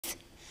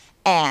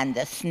And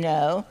the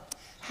snow.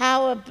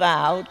 How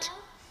about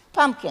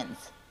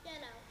pumpkins?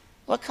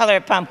 What color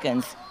are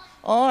pumpkins?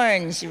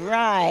 Orange,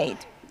 right.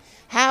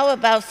 How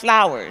about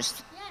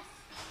flowers?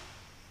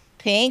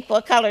 Pink.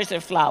 What colors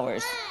are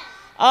flowers?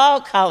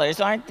 All colors,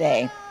 aren't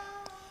they?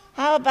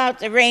 How about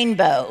the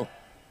rainbow?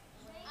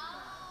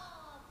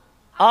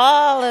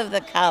 All of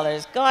the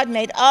colors. God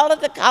made all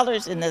of the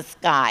colors in the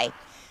sky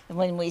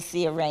when we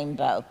see a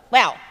rainbow.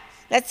 Well,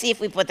 let's see if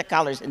we put the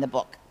colors in the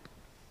book.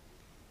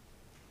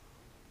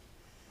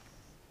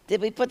 Did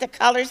we put the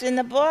colors in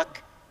the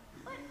book?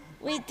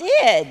 We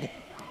did.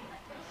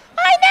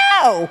 I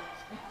know.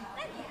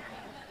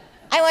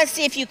 I want to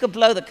see if you could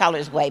blow the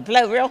colors away.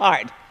 Blow real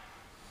hard.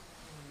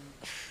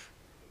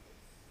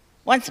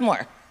 Once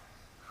more.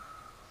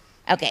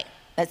 Okay,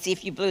 let's see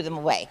if you blew them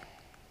away.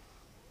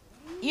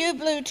 You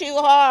blew too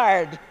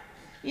hard.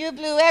 You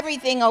blew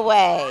everything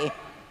away.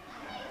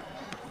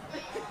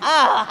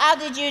 Ah, how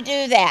did you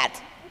do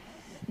that?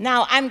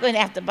 Now I'm going to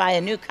have to buy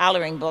a new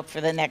coloring book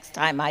for the next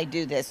time I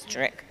do this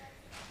trick.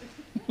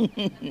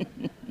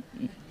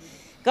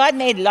 God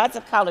made lots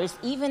of colors,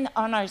 even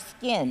on our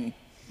skin.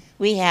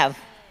 We have,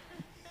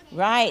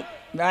 right.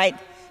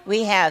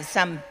 We have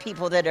some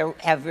people that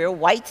have real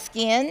white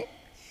skin.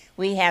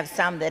 We have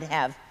some that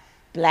have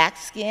black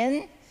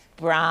skin,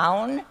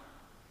 brown,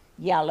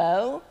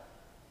 yellow.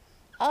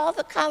 All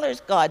the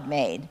colors God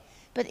made.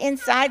 But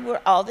inside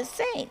we're all the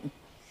same.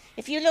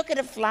 If you look at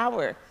a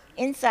flower,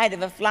 inside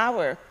of a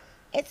flower,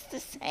 it's the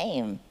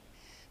same.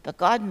 But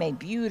God made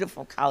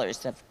beautiful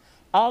colors of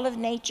all of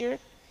nature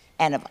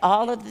and of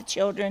all of the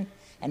children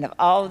and of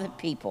all of the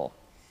people.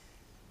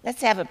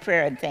 Let's have a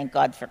prayer and thank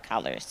God for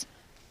colors.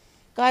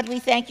 God, we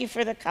thank you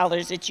for the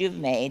colors that you've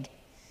made.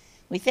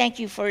 We thank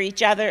you for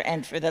each other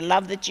and for the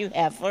love that you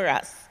have for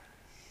us.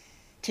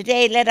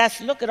 Today, let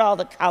us look at all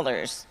the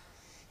colors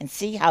and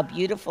see how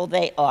beautiful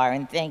they are,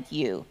 and thank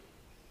you.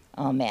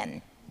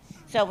 Amen.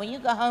 So when you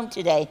go home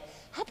today,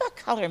 how about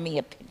color me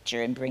a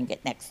picture and bring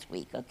it next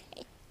week,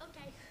 okay?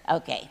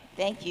 Okay,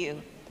 thank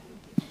you.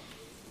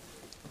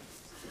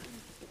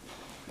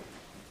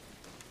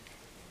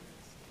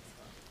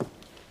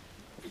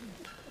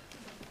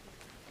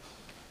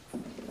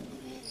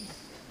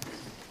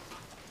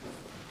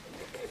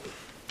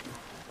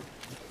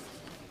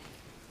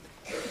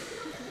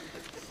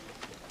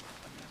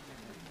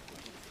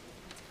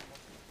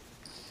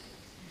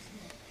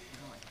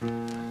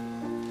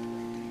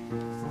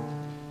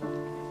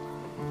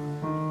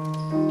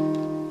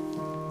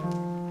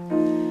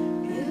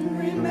 In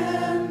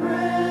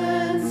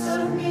remembrance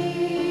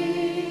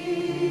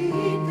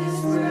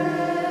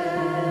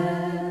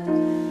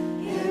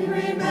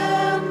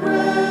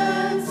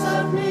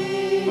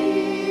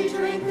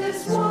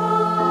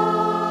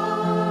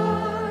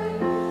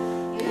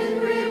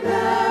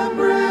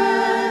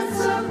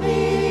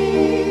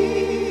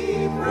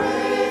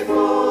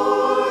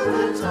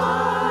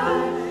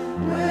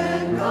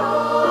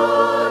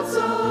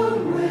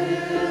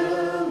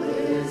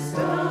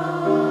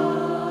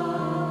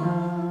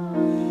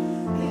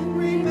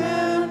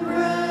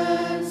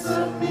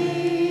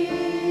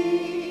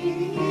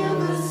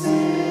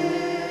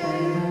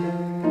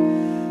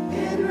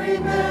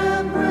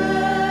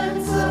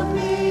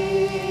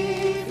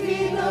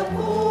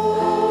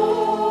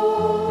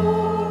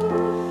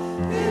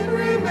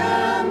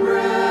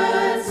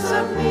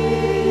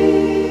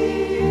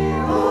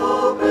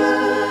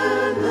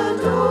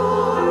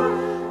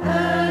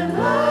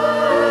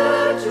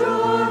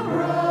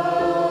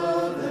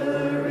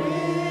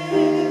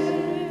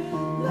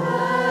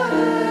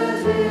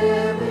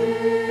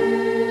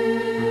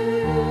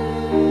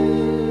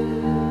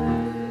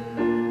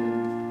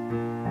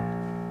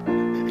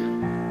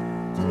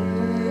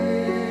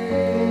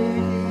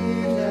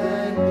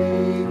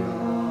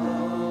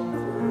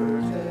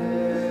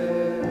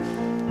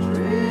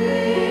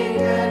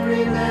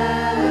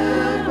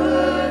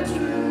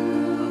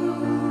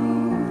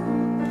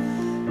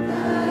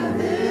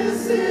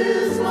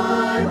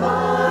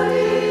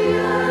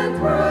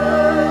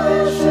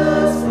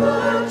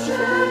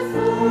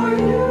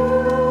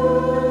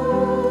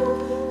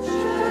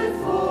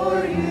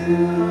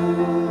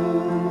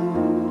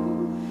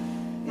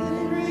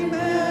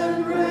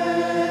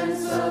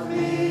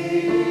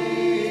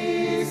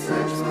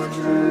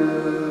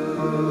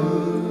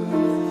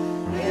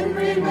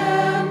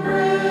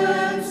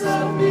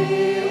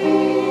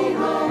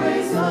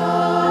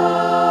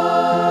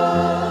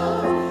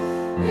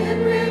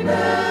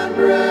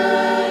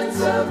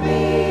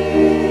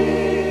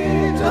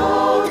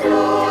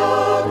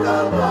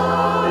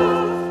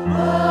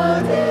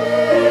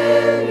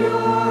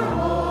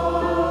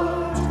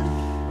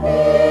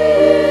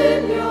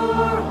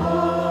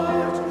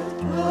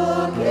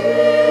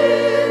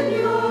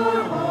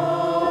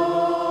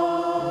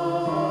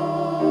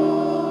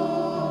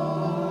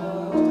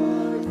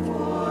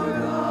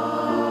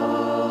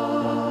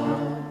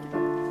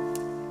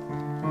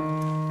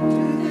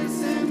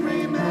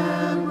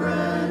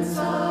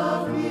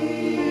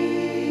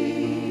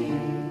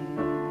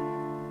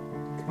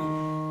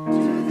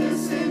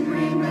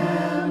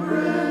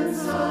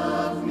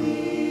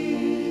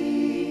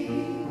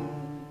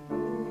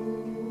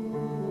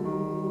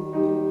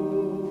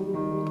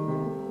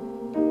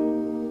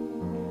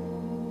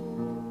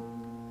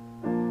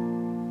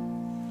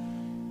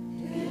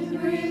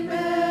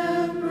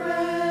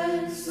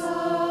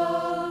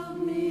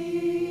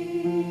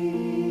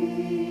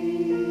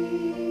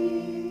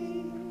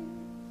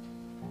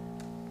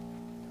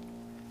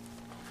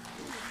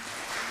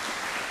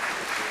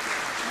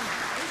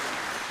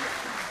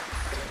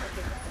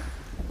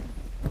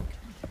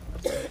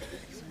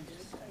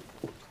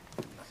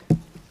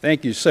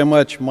Thank you so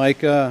much,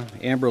 Micah,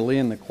 Amber Lee,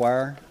 and the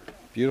choir.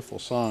 Beautiful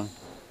song.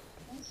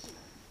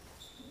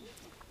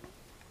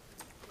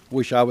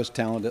 Wish I was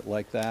talented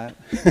like that.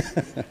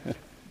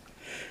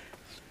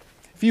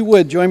 If you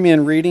would, join me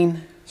in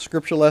reading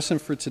scripture lesson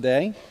for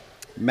today.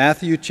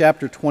 Matthew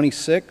chapter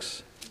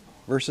 26,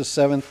 verses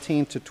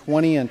 17 to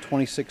 20 and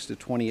 26 to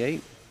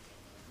 28.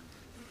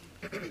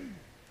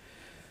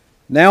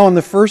 Now on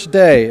the first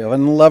day of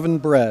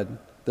unleavened bread,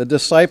 the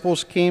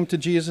disciples came to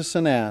Jesus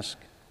and asked,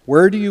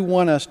 "Where do you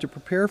want us to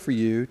prepare for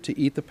you to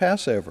eat the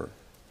Passover?"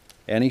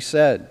 And he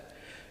said,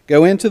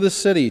 "Go into the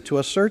city to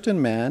a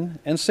certain man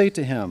and say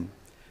to him,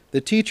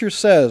 'The teacher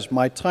says,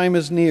 my time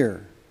is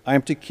near. I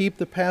am to keep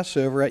the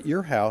Passover at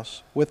your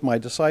house with my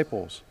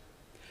disciples.'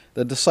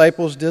 The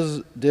disciples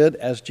did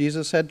as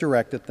Jesus had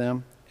directed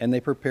them, and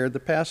they prepared the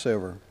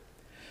Passover.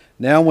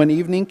 Now when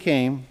evening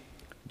came,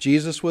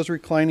 Jesus was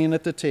reclining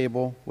at the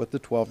table with the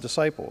 12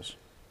 disciples.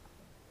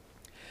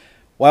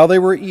 While they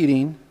were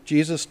eating,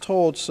 Jesus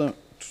took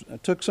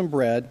some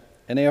bread,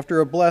 and after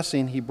a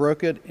blessing, he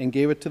broke it and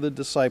gave it to the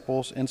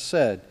disciples and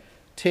said,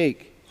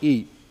 'Take,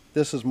 eat,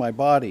 this is my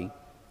body.'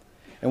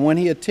 And when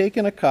he had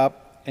taken a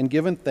cup and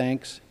given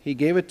thanks, he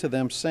gave it to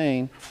them,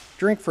 saying,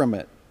 'Drink from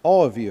it,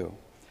 all of you,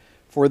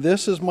 for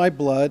this is my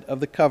blood of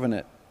the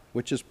covenant,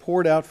 which is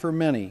poured out for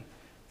many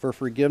for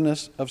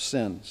forgiveness of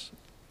sins.'"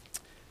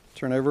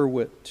 Turn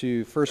over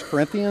to 1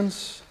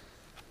 Corinthians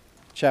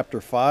chapter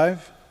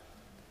 5,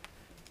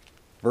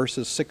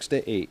 verses 6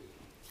 to 8.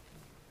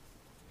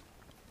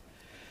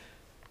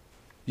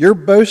 "Your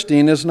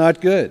boasting is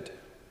not good.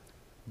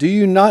 Do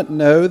you not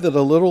know that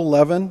a little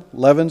leaven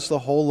leavens the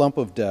whole lump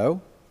of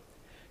dough?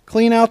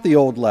 Clean out the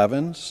old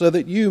leaven, so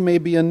that you may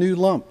be a new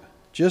lump,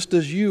 just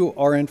as you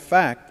are in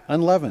fact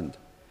unleavened.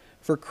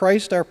 For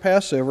Christ our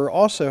Passover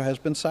also has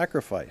been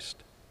sacrificed.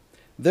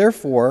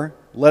 Therefore,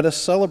 let us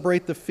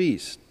celebrate the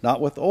feast,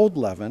 not with old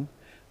leaven,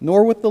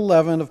 nor with the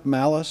leaven of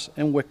malice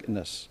and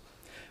wickedness,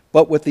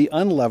 but with the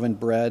unleavened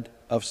bread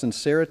of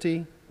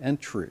sincerity and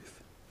truth."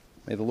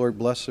 May the Lord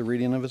bless the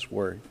reading of his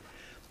word.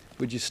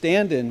 Would you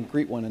stand and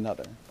greet one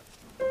another?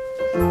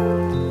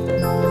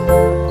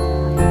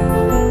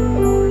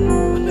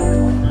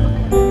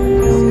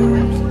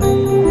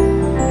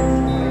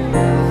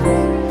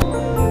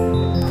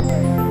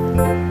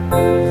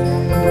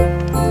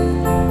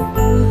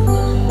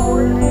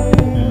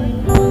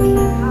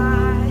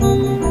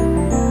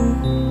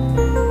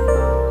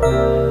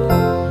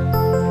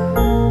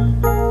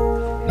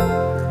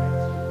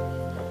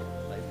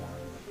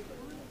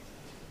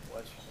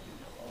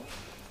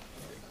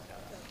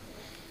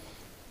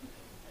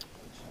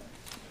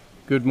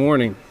 Good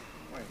morning.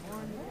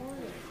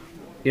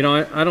 You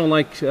know, I don't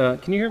like, can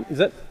you hear me? Is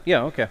that,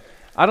 yeah, okay.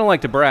 I don't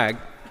like to brag.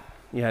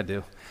 Yeah, I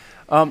do.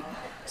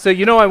 So,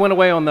 you know, I went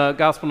away on the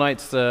Gospel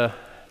Nights,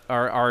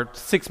 our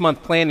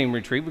 6-month planning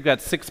retreat. We've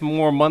got 6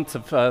 more months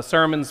of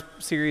sermons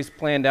series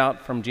planned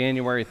out from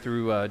January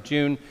through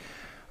June.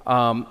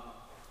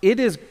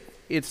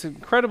 It's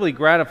incredibly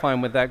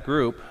gratifying with that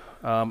group,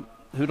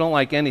 who don't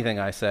like anything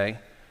I say,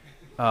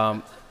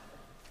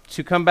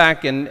 to come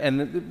back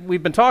and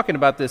we've been talking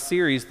about this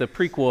series, the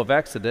prequel of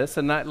Exodus,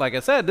 and like I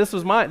said, this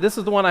is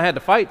the one I had to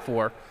fight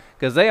for,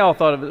 because they all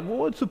thought of it, well,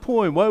 what's the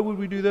point? Why would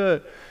we do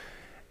that?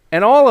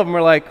 And all of them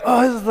are like,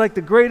 oh, this is like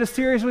the greatest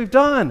series we've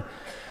done.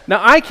 Now,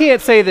 I can't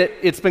say that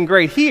it's been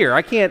great here.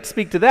 I can't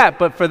speak to that,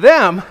 but for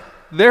them,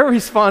 their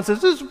response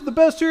is, this is the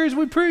best series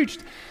we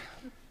preached.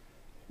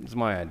 It's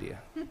my idea.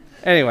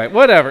 Anyway,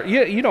 whatever.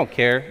 You don't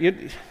care.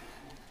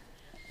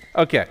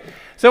 Okay.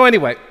 So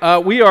anyway,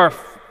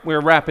 we're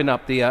wrapping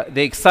up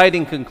the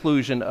exciting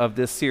conclusion of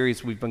this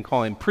series we've been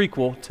calling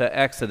Prequel to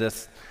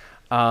Exodus.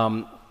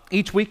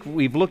 Each week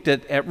we've looked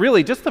at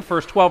really just the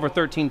first 12 or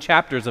 13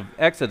 chapters of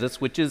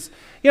Exodus, which is,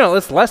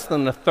 it's less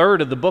than a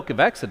third of the book of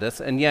Exodus,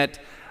 and yet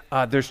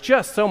there's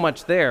just so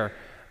much there.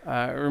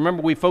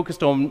 Remember, we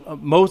focused on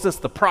Moses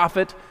the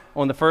prophet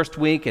on the first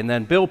week, and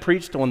then Bill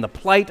preached on the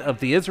plight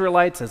of the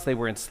Israelites as they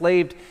were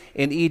enslaved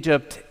in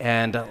Egypt,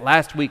 and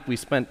last week we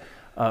spent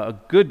a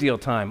good deal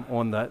of time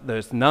on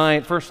those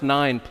first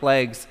 9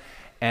 plagues,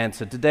 and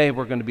so today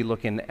we're going to be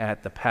looking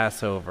at the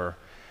Passover.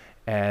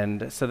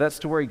 And so that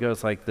story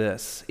goes like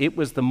this. It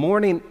was the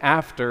morning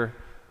after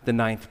the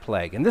 9th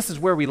plague, and this is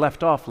where we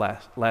left off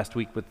last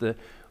week with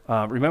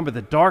remember,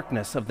 the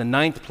darkness of the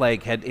 9th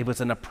plague, it was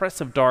an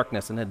oppressive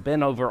darkness and had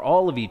been over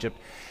all of Egypt,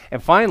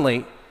 and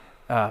finally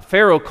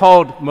Pharaoh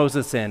called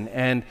Moses in,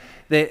 and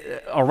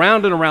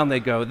around and around they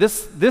go.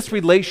 This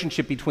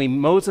relationship between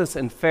Moses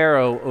and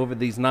Pharaoh over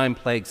these 9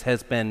 plagues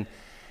has been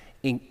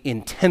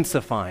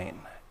intensifying,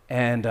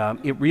 and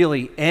it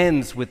really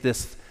ends with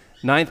this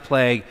 9th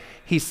plague.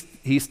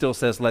 He still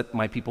says, "Let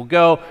my people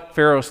go."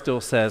 Pharaoh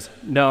still says,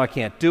 "No, I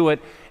can't do it,"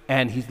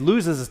 and he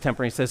loses his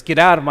temper. He says, "Get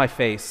out of my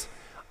face.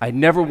 I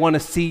never want to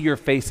see your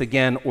face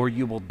again, or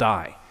you will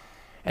die."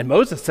 And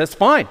Moses says,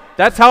 "Fine,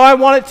 that's how I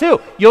want it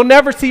too. You'll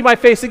never see my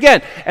face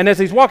again." And as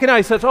he's walking out,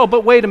 he says, "Oh,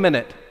 but wait a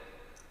minute.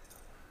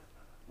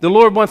 The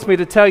Lord wants me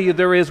to tell you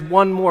there is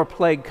one more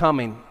plague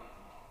coming,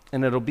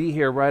 and it'll be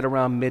here right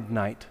around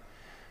midnight.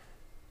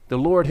 the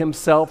Lord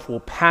himself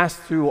will pass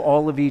through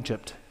all of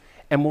Egypt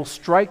and will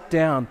strike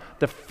down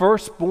the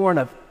firstborn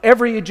of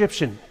every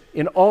Egyptian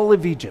in all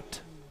of Egypt.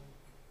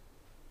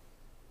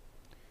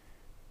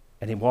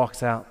 And he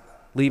walks out,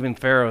 leaving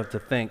Pharaoh to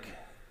think,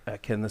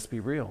 can this be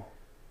real?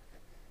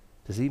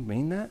 Does he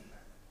mean that?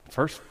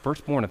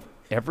 Firstborn of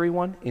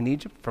everyone in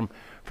Egypt,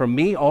 from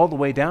me all the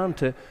way down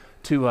to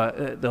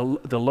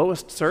the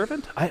lowest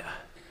servant?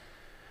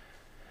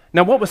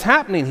 Now, what was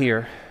happening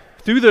here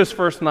through those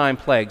first 9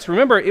 plagues?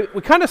 Remember,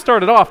 we kind of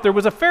started off. There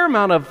was a fair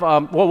amount of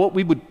what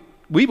we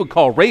would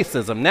call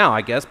racism now,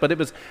 I guess, but it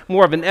was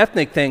more of an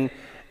ethnic thing.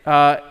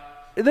 The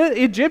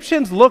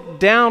Egyptians looked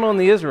down on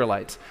the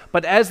Israelites,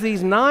 but as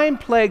these 9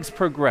 plagues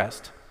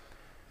progressed,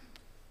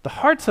 the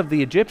hearts of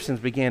the Egyptians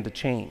began to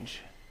change.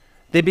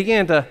 They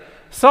began to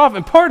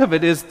soften. Part of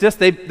it is just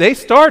they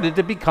started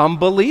to become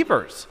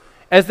believers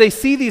as they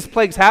see these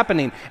plagues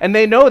happening, and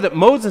they know that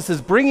Moses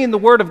is bringing the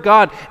word of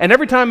God, and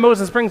every time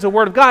Moses brings the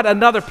word of God,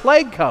 another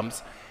plague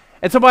comes.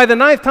 And so by the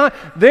 9th time,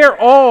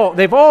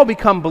 they've all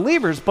become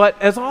believers,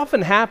 but as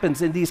often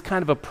happens in these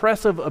kind of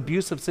oppressive,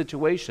 abusive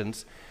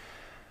situations,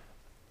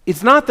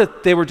 it's not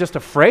that they were just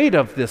afraid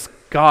of this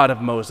God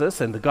of Moses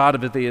and the God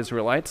of the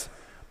Israelites,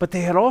 but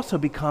they had also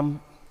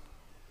become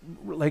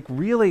like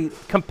really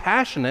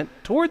compassionate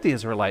toward the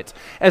Israelites.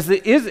 As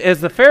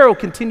the Pharaoh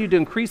continued to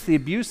increase the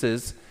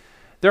abuses,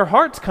 their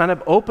hearts kind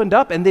of opened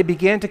up and they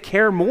began to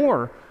care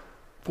more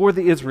for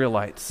the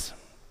Israelites.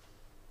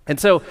 And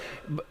so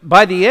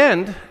by the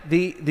end,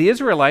 the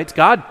Israelites,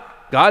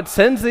 God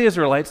sends the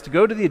Israelites to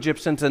go to the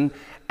Egyptians and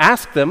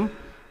ask them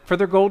for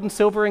their gold and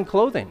silver and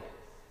clothing.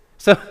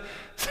 So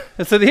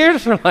the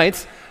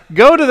Israelites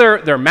go to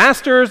their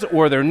masters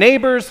or their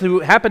neighbors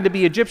who happen to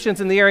be Egyptians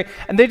in the area,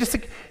 and they just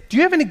say, do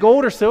you have any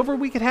gold or silver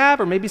we could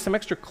have, or maybe some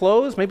extra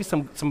clothes, maybe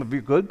some of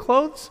your good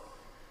clothes?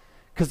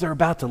 Because they're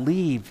about to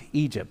leave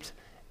Egypt,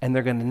 and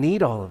they're going to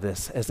need all of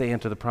this as they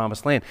enter the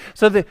promised land.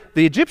 So the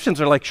Egyptians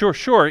are like, sure,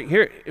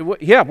 here,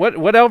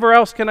 whatever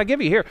else can I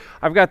give you? Here,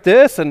 I've got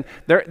this, and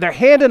they're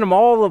handing them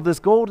all of this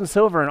gold and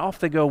silver, and off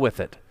they go with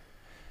it.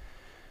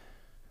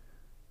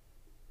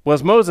 Well,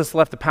 as Moses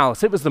left the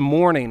palace, it was the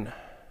morning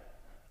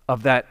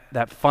of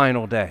that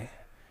final day.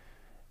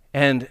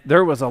 And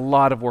there was a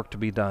lot of work to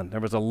be done. There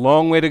was a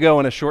long way to go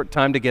and a short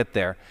time to get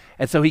there.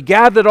 And so he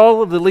gathered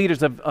all of the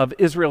leaders of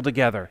Israel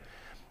together,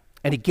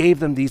 and he gave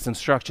them these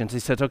instructions. He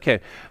said, okay,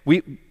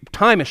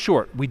 time is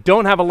short. We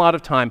don't have a lot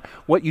of time.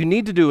 What you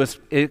need to do is,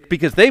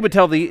 because he would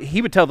tell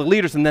the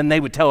leaders, and then they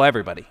would tell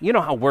everybody. You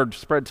know how word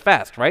spreads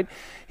fast, right?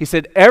 He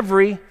said,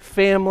 every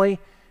family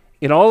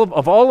in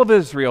all of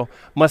Israel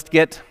must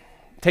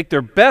take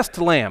their best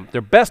lamb,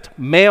 their best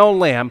male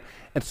lamb,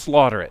 and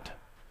slaughter it.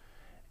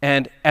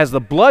 And as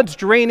the blood's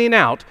draining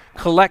out,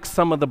 collect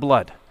some of the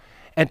blood.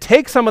 And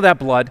take some of that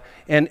blood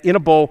and in a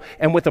bowl,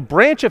 and with a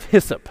branch of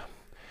hyssop,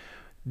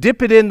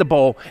 dip it in the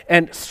bowl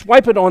and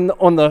swipe it on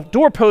the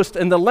doorpost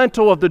and the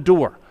lintel of the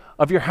door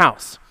of your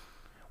house.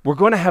 We're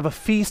going to have a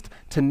feast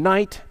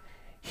tonight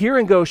here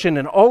in Goshen,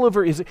 and all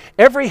over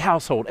every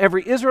household,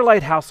 every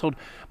Israelite household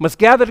must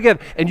gather together,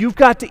 and you've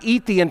got to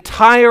eat the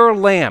entire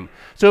lamb.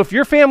 So if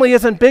your family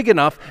isn't big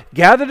enough,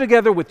 gather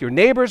together with your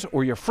neighbors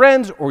or your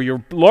friends or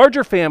your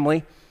larger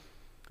family,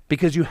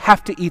 because you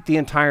have to eat the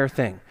entire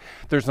thing.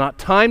 There's not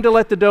time to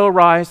let the dough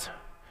rise.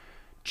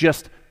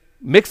 Just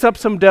mix up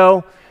some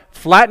dough,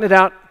 flatten it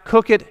out,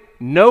 cook it.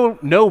 No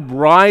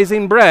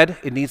rising bread.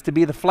 It needs to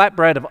be the flat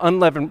bread of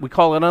unleavened. We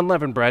call it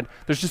unleavened bread.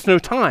 There's just no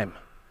time.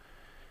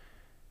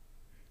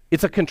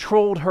 It's a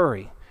controlled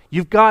hurry.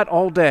 You've got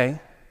all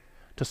day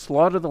to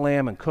slaughter the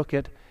lamb and cook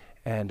it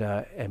and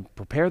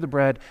prepare the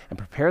bread and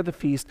prepare the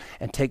feast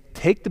and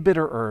take the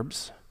bitter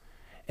herbs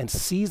and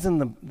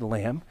season the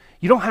lamb.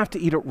 You don't have to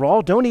eat it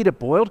raw. Don't eat it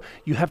boiled.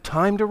 You have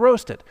time to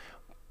roast it.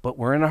 But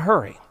we're in a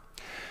hurry.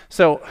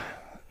 So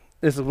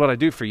this is what I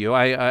do for you.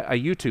 I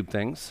YouTube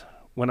things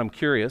when I'm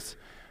curious.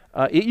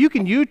 You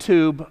can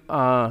YouTube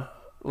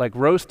like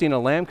roasting a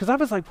lamb, because I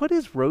was like, what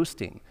is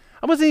roasting?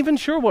 I wasn't even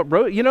sure what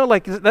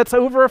that's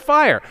over a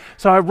fire.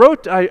 So I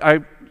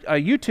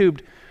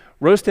YouTubed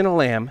roasting a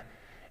lamb,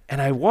 and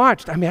I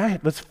watched. I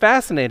was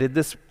fascinated.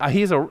 This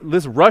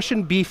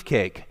Russian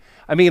beefcake.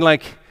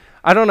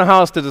 I don't know how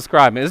else to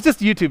describe it. It's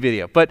just a YouTube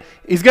video, but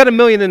he's got 1.5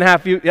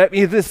 million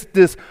views.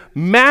 This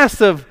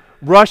massive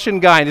Russian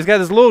guy, and he's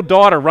got his little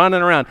daughter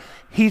running around.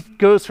 He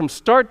goes from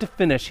start to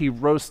finish. He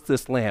roasts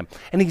this lamb,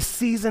 and he's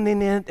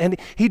seasoning it, and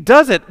he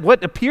does it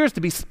what appears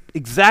to be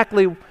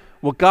exactly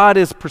what God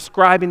is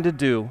prescribing to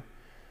do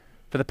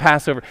for the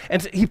Passover.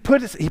 And he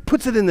puts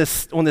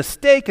it on this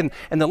steak, and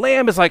the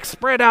lamb is like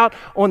spread out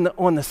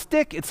on the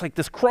stick. It's like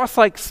this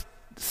cross-like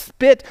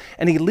spit,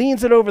 and he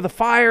leans it over the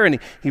fire, and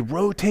he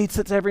rotates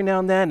it every now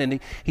and then, and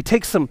he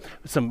takes some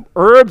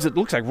herbs, it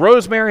looks like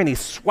rosemary, and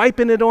he's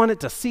swiping it on it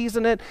to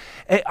season it.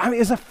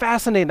 It's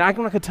fascinating. I'm not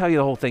going to tell you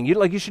the whole thing.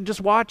 You should just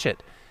watch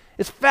it.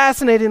 It's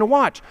fascinating to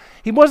watch.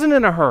 He wasn't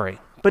in a hurry,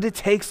 but it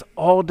takes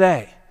all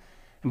day.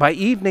 And by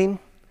evening,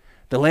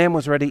 the lamb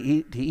was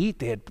ready to eat.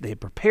 They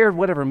had prepared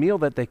whatever meal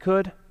that they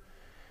could,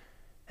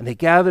 and they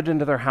gathered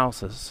into their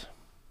houses.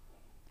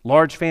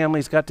 Large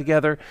families got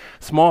together,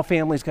 small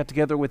families got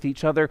together with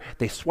each other.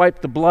 They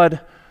swiped the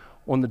blood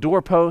on the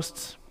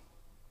doorposts,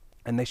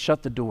 and they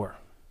shut the door.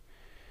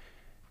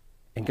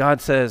 And God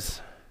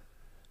says,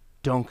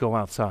 don't go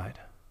outside.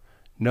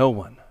 No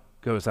one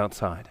goes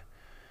outside.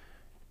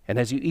 And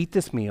as you eat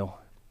this meal,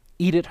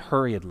 eat it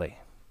hurriedly.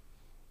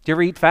 Do you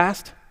ever eat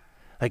fast?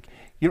 Like,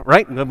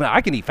 right?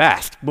 I can eat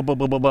fast,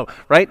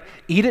 right?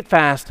 Eat it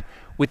fast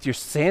with your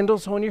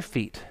sandals on your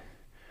feet,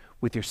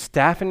 with your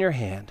staff in your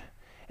hand,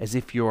 as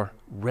if you're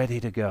ready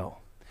to go.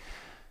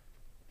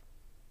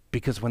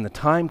 Because when the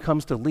time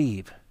comes to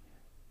leave,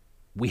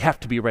 we have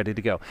to be ready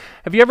to go.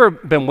 Have you ever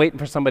been waiting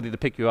for somebody to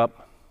pick you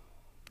up?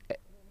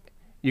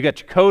 You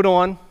got your coat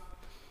on,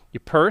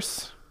 your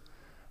purse,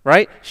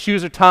 right?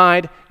 Shoes are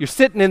tied. You're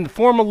sitting in the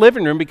formal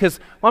living room because,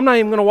 well, I'm not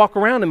even going to walk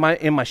around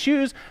in my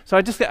shoes, so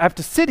I have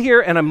to sit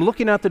here and I'm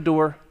looking out the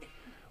door,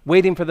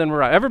 waiting for them to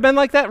arrive. Ever been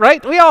like that,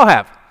 right? We all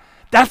have.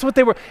 That's what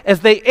they were. As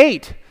they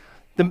ate,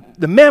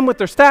 the men with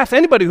their staffs,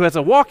 anybody who has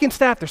a walking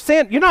staff,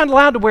 you're not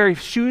allowed to wear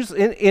shoes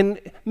in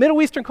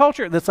Middle Eastern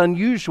culture. That's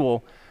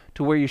unusual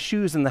to wear your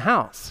shoes in the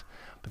house.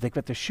 But they've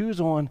got their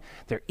shoes on,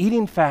 they're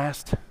eating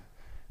fast,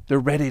 they're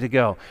ready to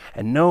go.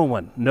 And no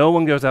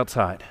one goes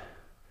outside.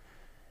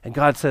 And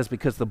God says,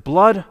 because the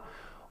blood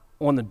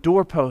on the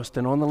doorpost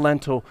and on the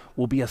lintel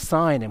will be a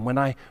sign. And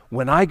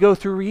when I go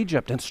through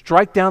Egypt and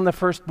strike down the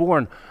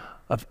firstborn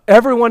of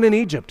everyone in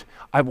Egypt,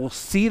 I will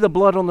see the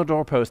blood on the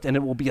doorpost, and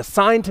it will be a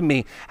sign to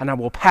me, and I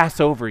will pass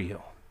over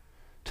you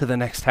to the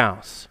next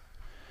house.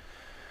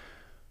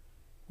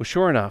 Well,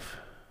 sure enough,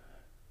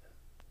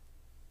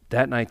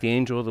 that night the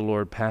angel of the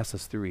Lord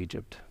passes through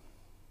Egypt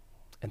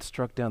and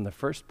struck down the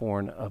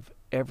firstborn of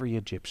every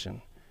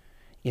Egyptian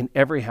in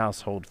every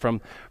household, from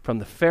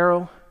the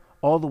Pharaoh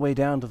all the way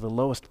down to the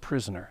lowest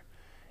prisoner.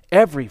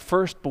 Every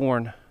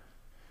firstborn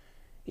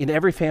in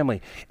every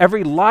family,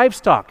 every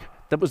livestock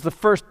that was the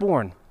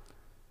firstborn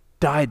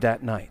died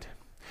that night.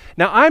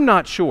 Now, I'm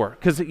not sure,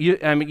 because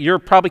you're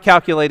probably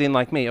calculating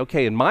like me.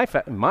 Okay, in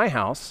my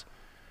house,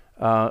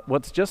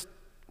 what's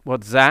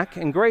Zach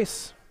and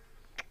Grace?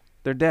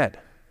 They're dead.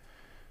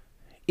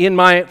 In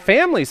my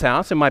family's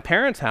house, in my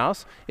parents'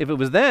 house, if it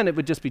was then, it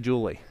would just be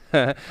Julie.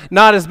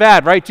 Not as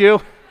bad, right, Ju?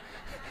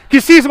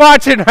 Because she's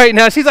watching right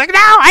now. She's like, no,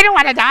 I don't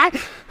want to die.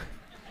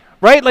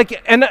 Right?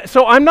 And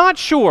so I'm not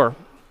sure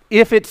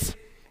if it's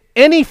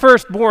any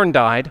firstborn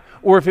died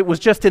or if it was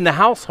just in the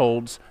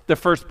households, the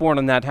firstborn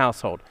in that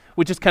household,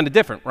 which is kind of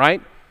different,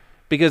 right?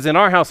 Because in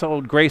our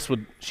household, Grace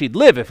she'd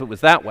live if it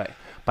was that way.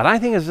 But I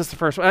think it's just the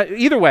first one.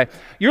 Either way,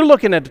 you're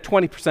looking at a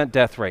 20%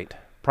 death rate,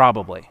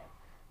 probably,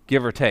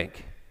 give or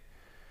take.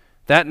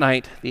 That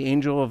night, the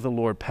angel of the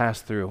Lord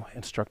passed through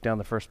and struck down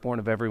the firstborn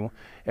of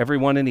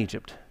everyone in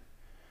Egypt.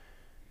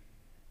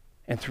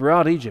 And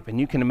throughout Egypt, and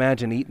you can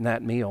imagine eating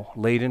that meal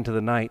late into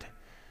the night,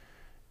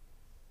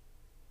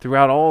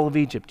 throughout all of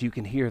Egypt, you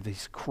can hear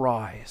these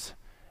cries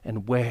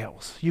and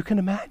wails. You can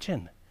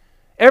imagine.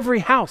 Every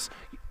house,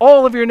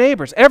 all of your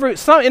neighbors,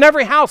 in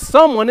every house,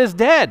 someone is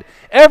dead.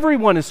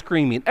 Everyone is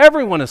screaming.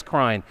 Everyone is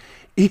crying.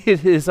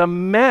 It is a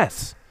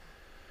mess.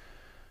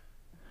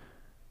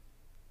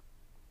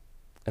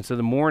 And so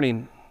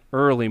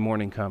early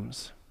morning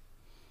comes.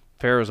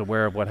 Pharaoh's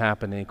aware of what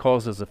happened, and he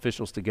calls his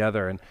officials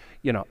together, and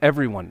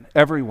everyone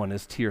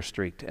is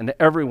tear-streaked, and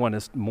everyone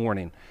is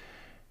mourning.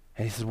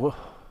 And he says, well,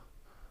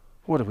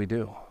 what do we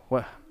do?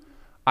 What?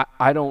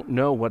 I don't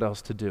know what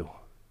else to do.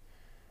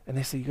 And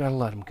they say, you got to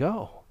let him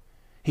go.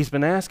 He's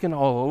been asking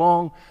all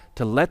along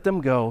to let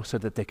them go so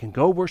that they can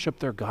go worship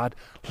their God.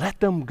 Let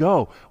them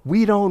go.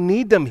 We don't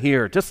need them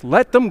here. Just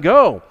let them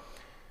go.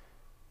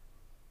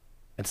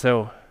 And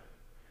so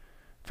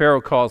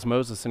Pharaoh calls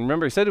Moses, and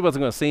remember, he said he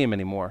wasn't going to see him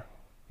anymore.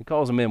 He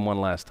calls him in one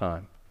last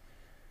time.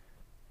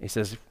 He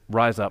says,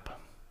 rise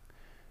up.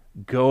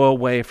 Go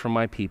away from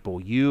my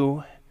people,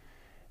 you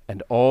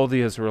and all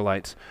the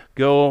Israelites.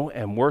 Go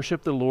and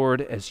worship the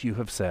Lord as you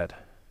have said.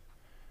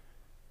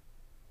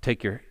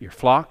 Take your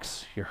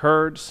flocks, your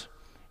herds,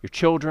 your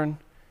children,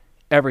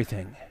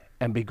 everything,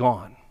 and be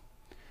gone.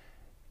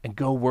 And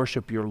go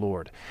worship your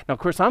Lord. Now, of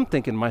course, I'm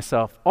thinking to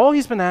myself, all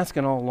he's been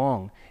asking all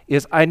along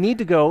is I need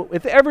to go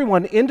with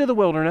everyone into the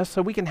wilderness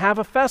so we can have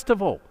a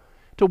festival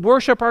to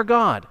worship our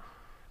God.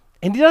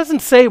 And he doesn't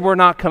say we're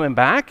not coming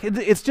back.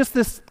 It's just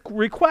this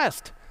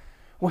request.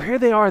 Well, here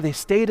they are. They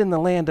stayed in the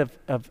land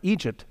of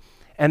Egypt,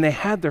 and they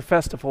had their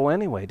festival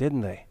anyway,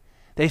 didn't they?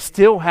 They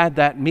still had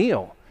that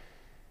meal.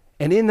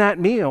 And in that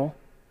meal,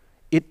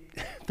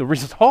 the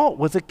result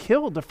was it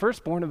killed the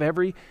firstborn of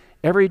every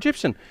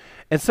Egyptian.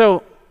 And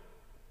so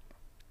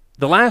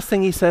the last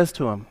thing he says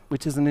to him,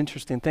 which is an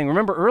interesting thing.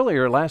 Remember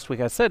earlier last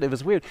week I said, it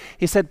was weird.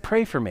 He said,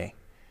 pray for me.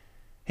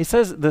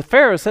 The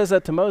Pharaoh says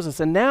that to Moses,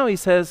 and now he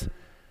says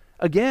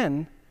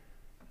again,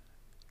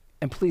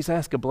 and please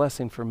ask a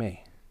blessing for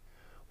me.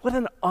 What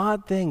an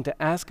odd thing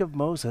to ask of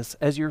Moses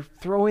as you're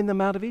throwing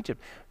them out of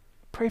Egypt.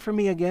 Pray for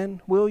me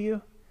again, will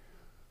you?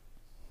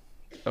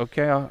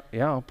 Okay,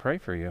 I'll pray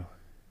for you.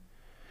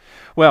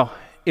 Well,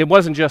 it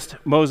wasn't just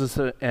Moses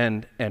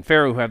and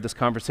Pharaoh who have this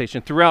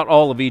conversation. Throughout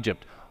all of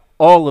Egypt,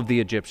 all of the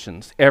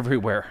Egyptians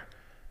everywhere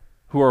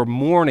who are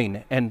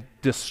mourning and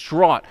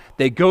distraught,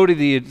 they go to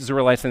the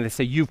Israelites and they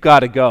say, you've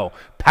got to go.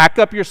 Pack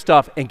up your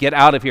stuff and get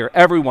out of here.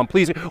 Everyone,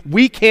 please.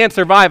 We can't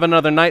survive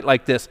another night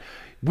like this.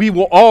 We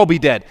will all be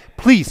dead.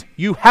 Please,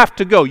 you have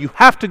to go. You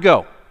have to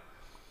go.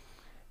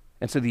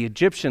 And so the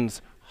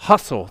Egyptians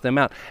hustle them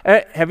out.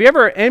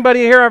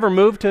 Anybody here ever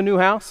moved to a new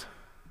house?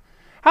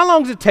 How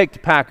long does it take to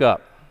pack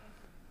up?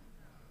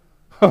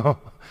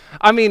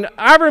 I mean,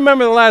 I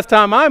remember the last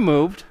time I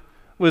moved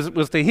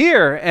was to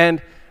here,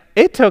 and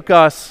it took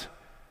us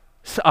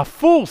a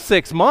full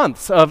 6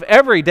 months of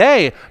every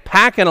day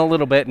packing a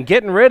little bit and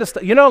getting rid of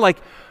stuff. You know, like,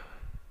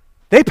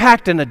 they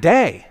packed in a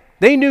day.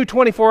 They knew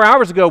 24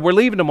 hours ago, we're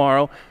leaving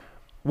tomorrow.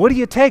 What do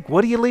you take?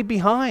 What do you leave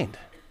behind?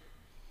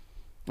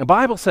 The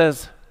Bible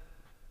says,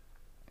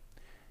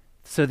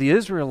 so the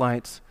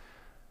Israelites,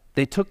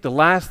 they took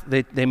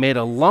they made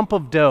a lump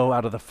of dough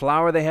out of the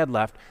flour they had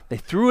left. They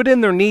threw it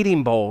in their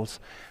kneading bowls,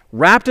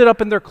 wrapped it up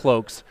in their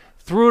cloaks,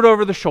 threw it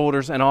over the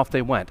shoulders, and off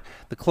they went.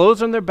 The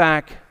clothes on their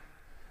back,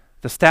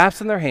 the staffs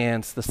in their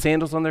hands, the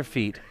sandals on their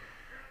feet,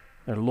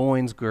 their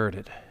loins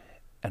girded,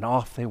 and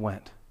off they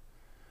went.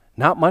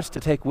 Not much to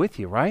take with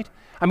you, right?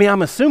 I mean,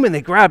 I'm assuming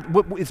they grabbed,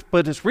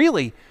 but it's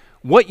really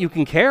what you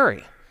can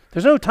carry.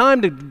 There's no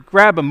time to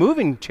grab a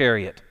moving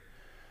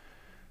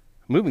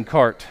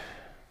cart.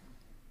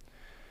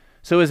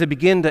 So as they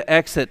begin to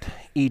exit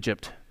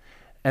Egypt,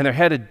 and they're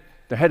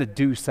headed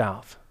due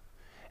south,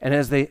 and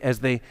as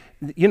they,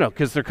 you know,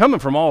 because they're coming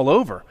from all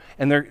over,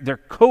 and they're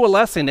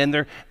coalescing, and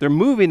they're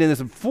moving in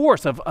this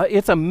force of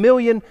it's a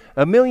million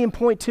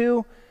point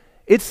two.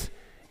 It's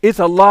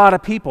a lot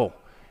of people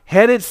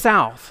headed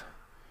south,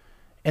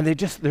 and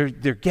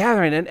they're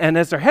gathering, and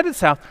as they're headed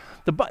south,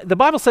 the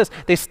Bible says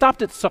they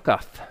stopped at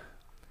Succoth,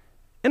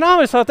 and I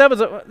always thought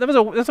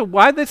that's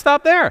why'd they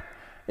stop there?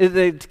 Is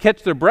they to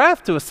catch their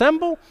breath, to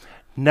assemble?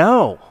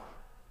 No.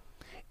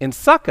 In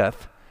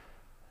Succoth,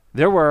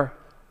 there were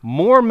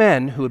more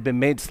men who had been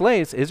made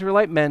slaves,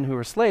 Israelite men who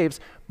were slaves,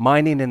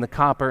 mining in the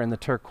copper and the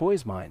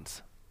turquoise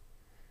mines.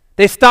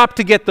 They stopped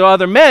to get the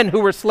other men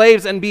who were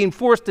slaves and being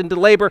forced into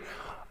labor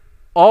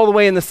all the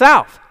way in the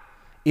south.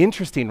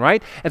 Interesting,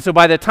 right? And so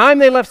by the time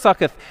they left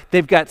Succoth,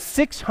 they've got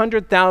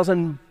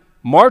 600,000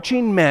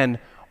 marching men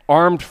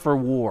armed for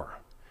war.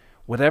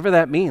 Whatever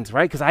that means,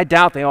 right? Because I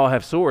doubt they all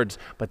have swords,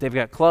 but they've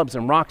got clubs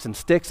and rocks and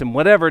sticks and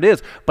whatever it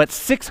is. But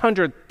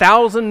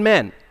 600,000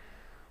 men,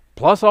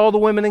 plus all the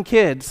women and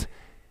kids,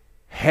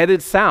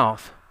 headed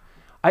south.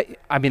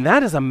 I mean,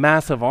 that is a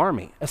massive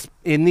army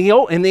in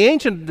the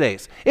ancient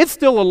days. It's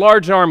still a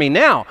large army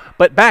now,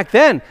 but back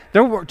then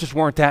there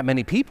weren't that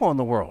many people in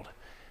the world.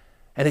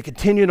 And they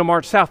continue to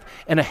march south,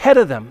 and ahead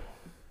of them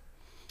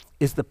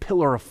is the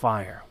pillar of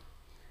fire.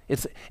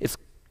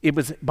 It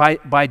was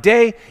by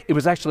day, it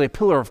was actually a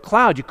pillar of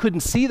cloud. You couldn't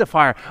see the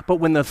fire, but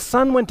when the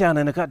sun went down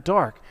and it got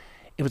dark,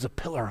 it was a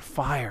pillar of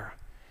fire.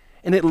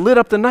 And it lit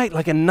up the night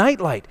like a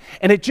nightlight.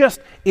 And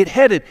it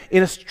headed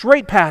in a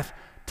straight path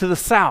to the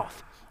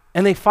south.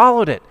 And they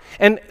followed it.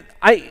 And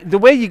the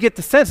way you get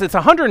the sense, it's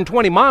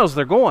 120 miles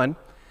they're going.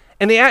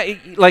 And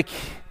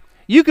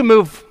you can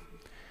move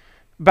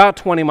about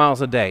 20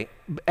 miles a day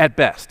at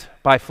best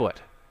by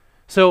foot.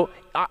 So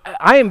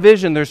I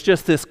envision there's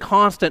just this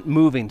constant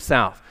moving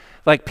south.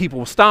 Like, people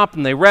will stop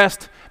and they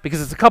rest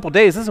because it's a couple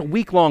days. This is a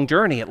week-long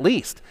journey at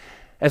least.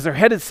 As they're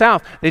headed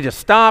south, they just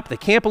stop, they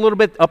camp a little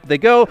bit, up they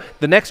go,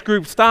 the next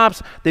group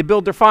stops, they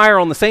build their fire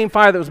on the same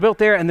fire that was built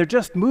there, and they're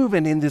just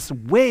moving in this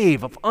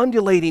wave of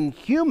undulating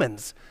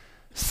humans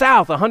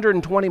south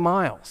 120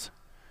 miles.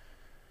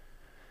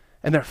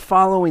 And they're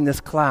following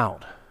this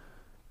cloud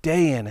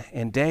day in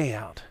and day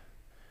out.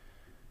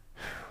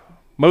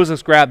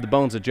 Moses grabbed the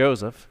bones of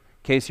Joseph.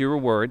 In case you were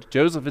worried,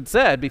 Joseph had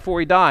said before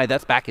he died,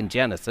 that's back in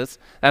Genesis,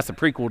 that's the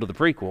prequel to the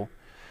prequel,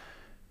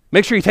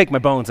 make sure you take my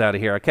bones out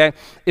of here, okay?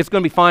 It's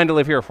going to be fine to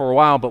live here for a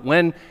while, but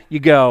when you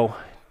go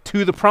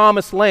to the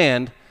promised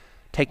land,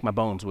 take my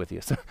bones with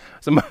you. So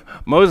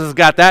Moses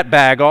got that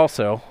bag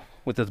also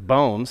with his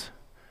bones,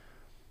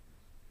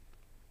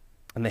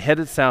 and they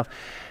headed south.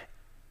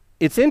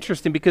 It's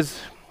interesting because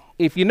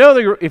if you know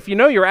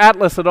your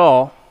atlas at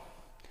all,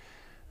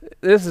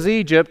 this is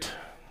Egypt.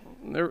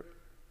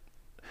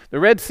 The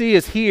Red Sea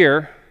is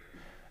here.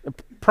 The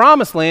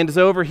Promised Land is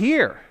over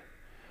here.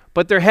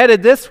 But they're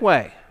headed this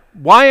way.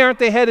 Why aren't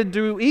they headed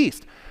due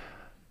east?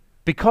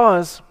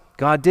 Because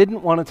God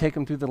didn't want to take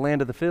them through the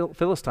land of the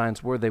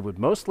Philistines, where they would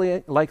most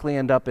likely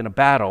end up in a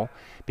battle,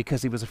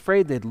 because he was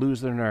afraid they'd lose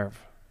their nerve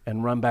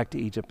and run back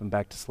to Egypt and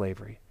back to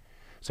slavery.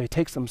 So he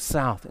takes them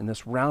south in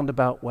this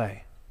roundabout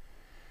way.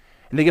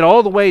 And they get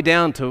all the way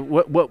down to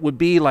what would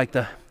be like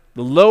the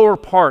lower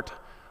part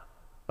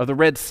of the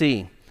Red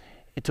Sea,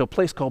 into a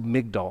place called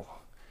Migdol.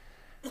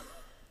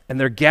 And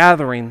they're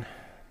gathering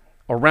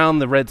around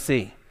the Red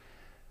Sea.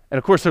 And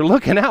of course they're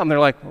looking out and they're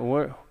like,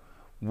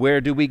 where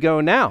do we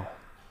go now?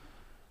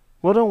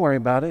 Well, don't worry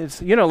about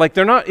it.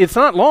 It's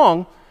not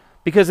long,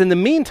 because in the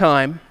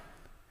meantime,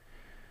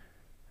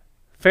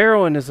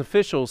 Pharaoh and his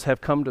officials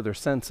have come to their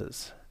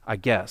senses, I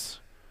guess.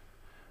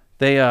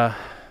 They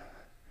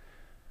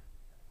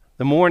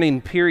The mourning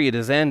period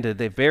has ended.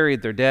 They've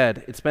buried their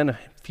dead. It's been a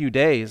few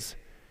days.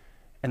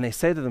 And they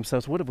say to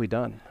themselves, what have we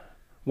done?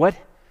 What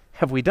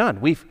have we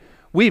done?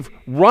 We've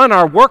run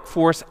our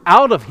workforce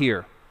out of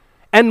here.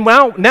 And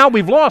now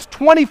we've lost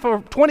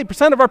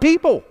 20% of our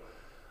people.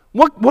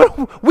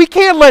 We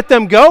can't let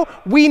them go.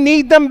 We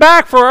need them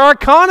back for our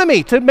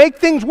economy to make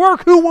things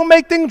work. Who will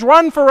make things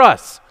run for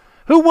us?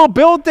 Who will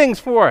build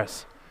things for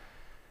us?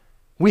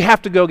 We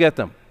have to go get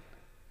them.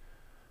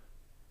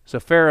 So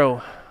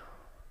Pharaoh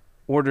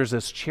orders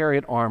his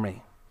chariot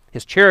army,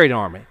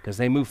 because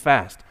they move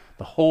fast,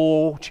 the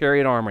whole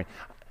chariot army,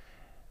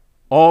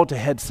 all to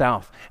head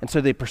south. And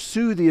so they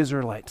pursue the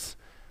Israelites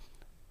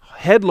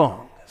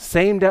headlong.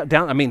 Same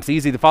down. I mean, it's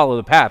easy to follow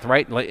the path,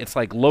 right? It's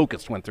like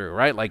locusts went through,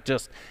 right? Like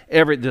just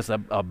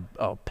a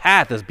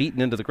path is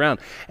beaten into the ground.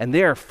 And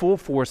they are full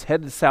force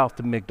headed south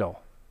to Migdol.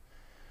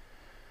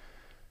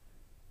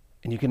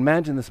 And you can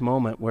imagine this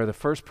moment where the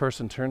first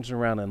person turns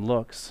around and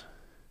looks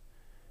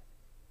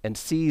and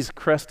sees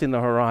cresting the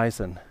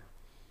horizon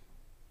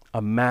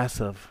a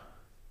massive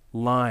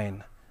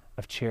line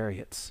of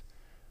chariots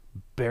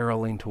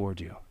barreling toward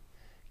you.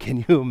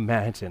 Can you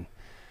imagine?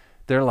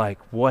 They're like,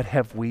 what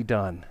have we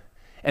done?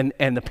 And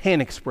the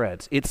panic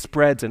spreads. It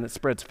spreads, and it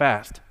spreads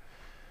fast.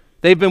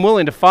 They've been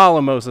willing to follow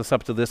Moses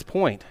up to this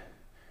point.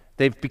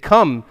 They've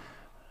become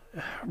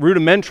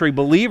rudimentary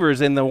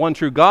believers in the one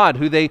true God,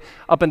 who they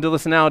up until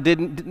now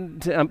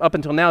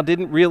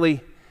didn't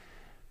really,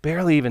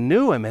 barely even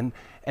knew him.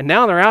 And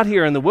now they're out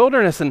here in the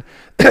wilderness, and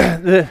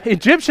the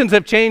Egyptians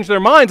have changed their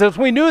minds, as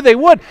we knew they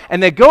would.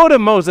 And they go to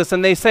Moses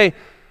and they say,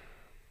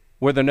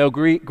 were there no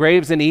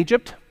graves in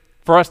Egypt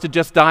for us to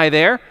just die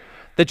there?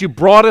 That you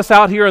brought us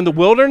out here in the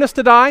wilderness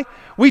to die?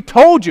 We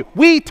told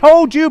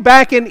you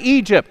back in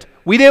Egypt.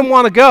 We didn't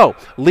want to go.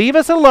 Leave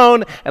us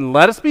alone and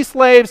let us be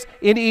slaves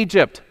in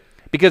Egypt,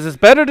 because it's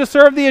better to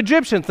serve the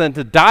Egyptians than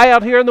to die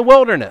out here in the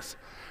wilderness.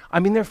 I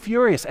mean, they're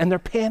furious and they're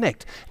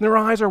panicked and their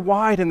eyes are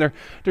wide and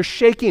they're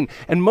shaking.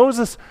 And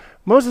Moses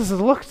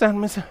looks at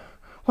them and says,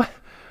 what?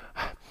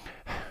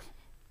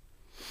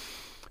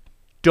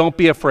 Don't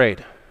be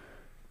afraid.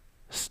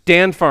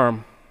 Stand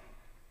firm,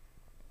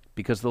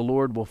 because the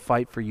Lord will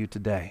fight for you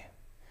today,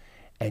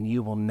 and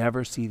you will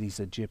never see these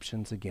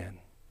Egyptians again.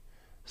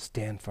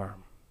 Stand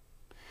firm.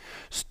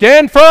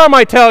 Stand firm,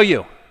 I tell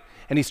you.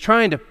 And he's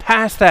trying to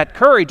pass that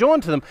courage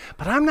on to them,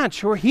 but I'm not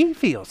sure he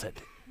feels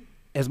it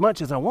as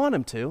much as I want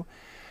him to.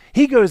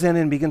 He goes in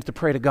and begins to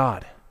pray to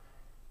God.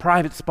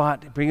 Private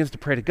spot, begins to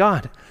pray to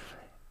God.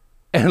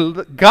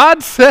 And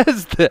God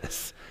says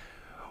this,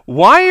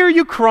 why are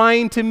you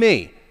crying to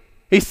me?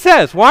 He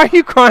says, why are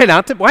you crying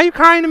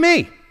to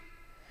me?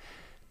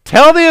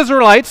 Tell the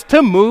Israelites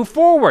to move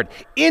forward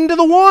into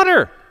the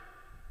water.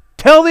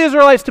 Tell the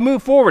Israelites to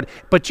move forward.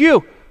 But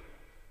you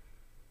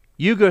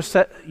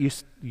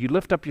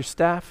lift up your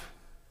staff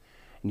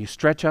and you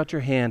stretch out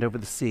your hand over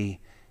the sea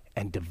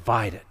and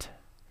divide it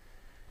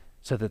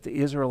so that the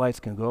Israelites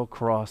can go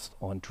across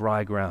on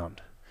dry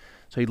ground.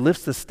 So he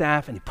lifts the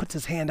staff and he puts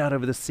his hand out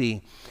over the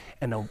sea,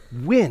 and a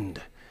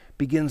wind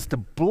begins to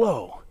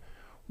blow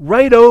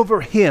right over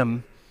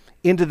him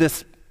into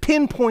this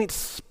pinpoint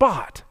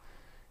spot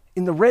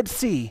in the Red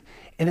Sea,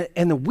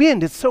 and the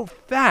wind is so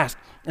fast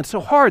and so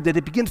hard that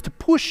it begins to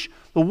push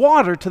the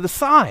water to the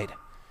side.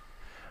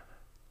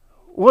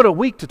 What a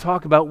week to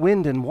talk about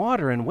wind and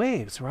water and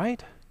waves,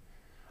 right?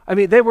 I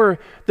mean, they were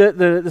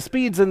the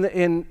speeds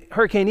in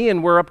Hurricane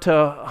Ian were up to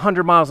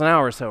 100 miles an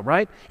hour or so,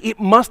 right? It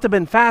must have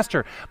been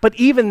faster. But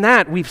even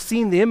that, we've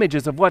seen the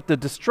images of what the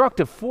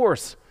destructive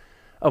force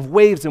of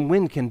waves and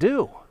wind can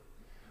do.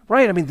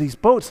 Right? I mean, these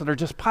boats that are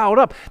just piled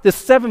up,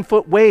 this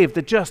 7-foot wave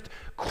that just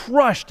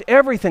crushed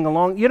everything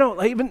along,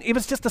 even it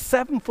was just a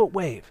 7-foot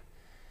wave.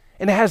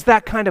 And it has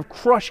that kind of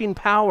crushing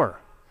power.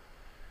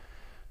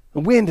 The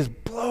wind is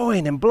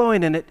blowing and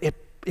blowing, and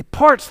it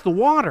parts the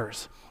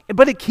waters,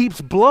 but it keeps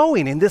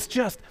blowing. And this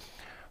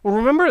well,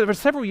 remember, there was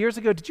several years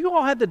ago, did you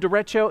all have the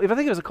derecho? I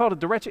think it was called a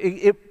derecho.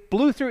 It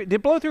blew through. Did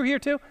it blow through here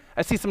too?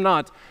 I see some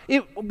nods.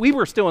 We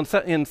were still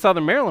in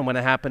southern Maryland when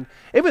it happened.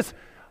 It was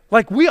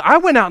like I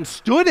went out and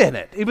stood in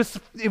it.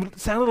 It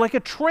sounded like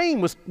a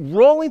train was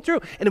rolling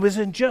through, and it was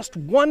in just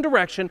one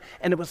direction,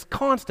 and it was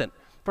constant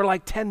for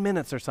like 10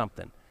 minutes or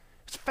something.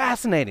 It's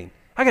fascinating.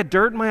 I got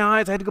dirt in my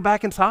eyes. I had to go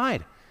back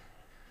inside.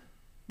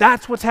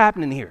 That's what's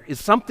happening here, is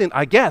something,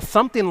 I guess,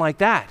 something like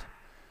that.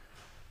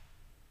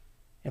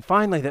 And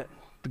finally, the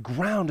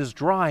ground is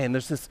dry, and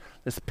there's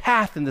this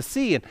path in the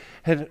sea,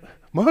 and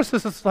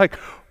Moses is like,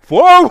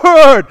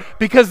 forward,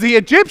 because the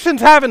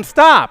Egyptians haven't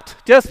stopped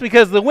just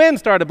because the wind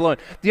started blowing.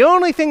 The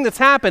only thing that's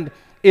happened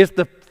is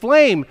the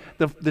flame,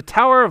 the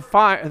tower of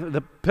fire,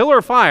 the pillar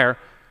of fire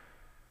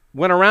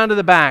went around to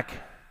the back,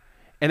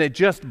 and it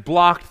just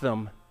blocked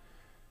them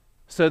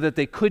so that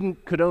they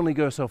could only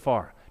go so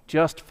far,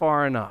 just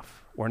far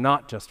enough, or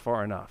not just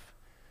far enough.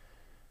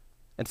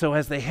 And so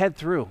as they head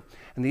through,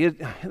 and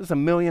there's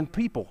 1 million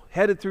people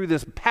headed through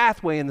this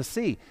pathway in the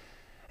sea,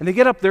 and they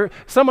get up there,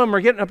 some of them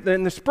are getting up there,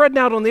 and they're spreading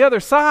out on the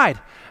other side.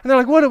 And they're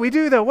like, what do we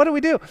do, though? What do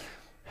we do?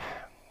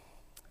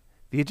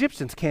 The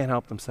Egyptians can't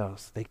help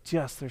themselves.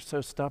 They're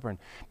so stubborn.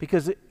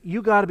 Because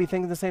you got to be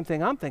thinking the same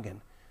thing I'm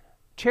thinking.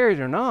 Chariot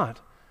or not,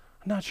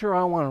 I'm not sure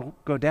I want to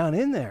go down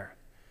in there.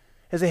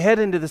 As they head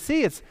into the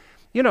sea, it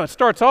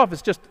starts off,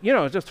 it's just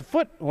a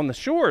foot on the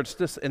shore. It's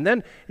just, and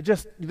then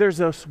there's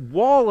this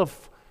wall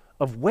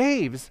of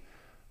waves.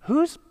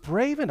 Who's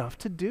brave enough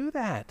to do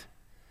that?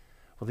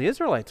 Well, the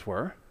Israelites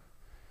were.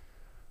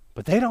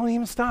 But they don't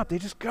even stop. They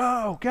just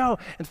go.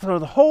 And so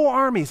the whole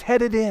army's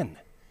headed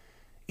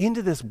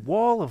into this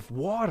wall of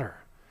water.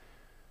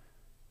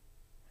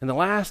 And the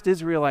last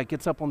Israelite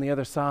gets up on the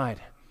other side.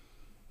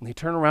 And they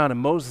turn around, and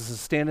Moses is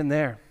standing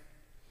there.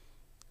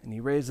 And he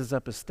raises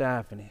up his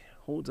staff, and he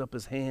holds up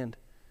his hand.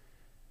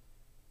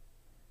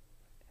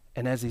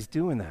 And as he's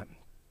doing that,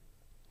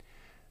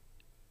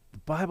 the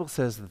Bible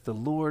says that the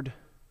Lord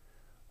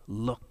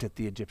looked at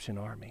the Egyptian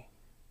army.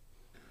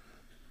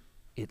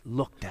 It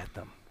looked at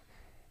them.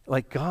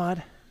 Like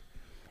God,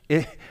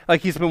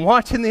 like he's been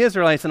watching the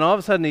Israelites, and all of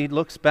a sudden he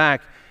looks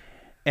back,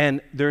 and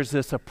there's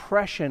this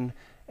oppression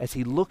as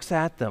he looks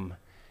at them.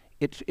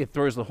 It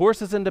throws the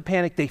horses into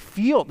panic. They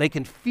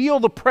can feel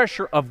the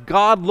pressure of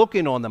God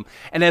looking on them.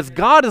 And as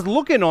God is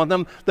looking on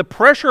them, the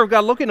pressure of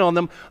God looking on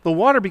them, the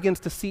water begins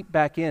to seep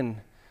back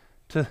in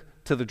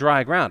to the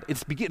dry ground.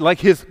 It's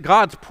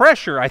God's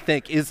pressure, I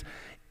think, is,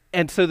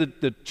 and so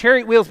the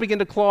chariot wheels begin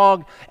to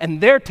clog,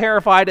 and they're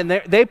terrified, and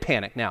they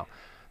panic now.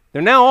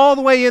 They're now all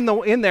the way in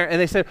there,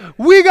 and they said,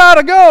 "We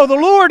gotta go. The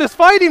Lord is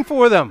fighting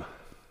for them."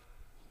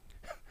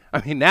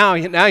 I mean, now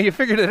you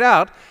figured it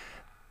out.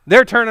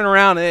 They're turning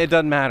around, and it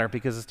doesn't matter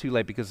because it's too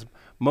late, because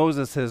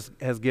Moses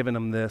has given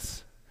them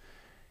this,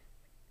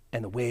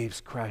 and the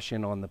waves crash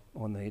in on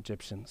the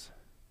Egyptians,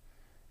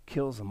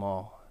 kills them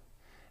all.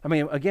 I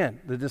mean, again,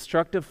 the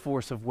destructive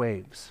force of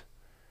waves.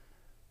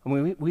 I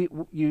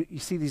mean, you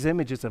see these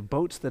images of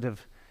boats that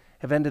have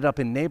ended up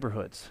in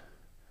neighborhoods.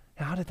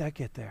 How did that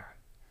get there?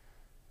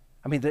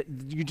 I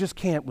mean, you just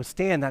can't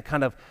withstand that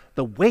kind of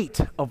the weight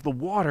of the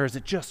water as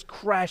it just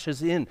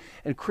crashes in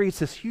and creates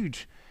this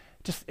huge,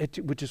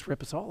 it would just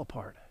rip us all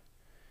apart.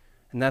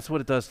 And that's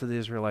what it does to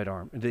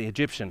the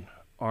Egyptian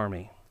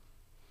army.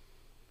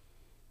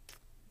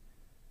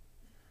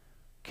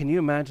 Can you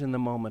imagine the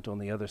moment on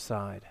the other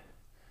side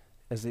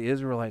as the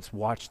Israelites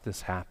watched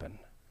this happen?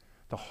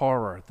 The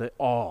horror, the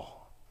awe,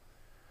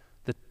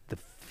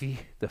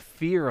 the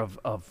fear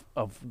of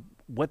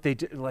what they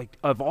did, like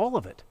of all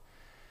of it.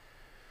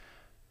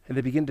 And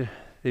they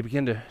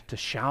begin to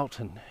shout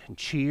and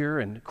cheer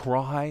and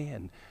cry,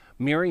 and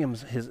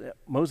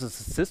Moses'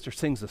 sister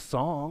sings a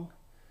song,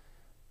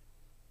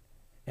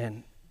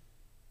 and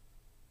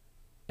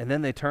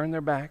then they turn their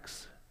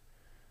backs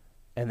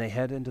and they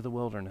head into the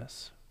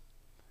wilderness.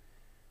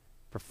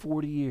 For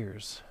 40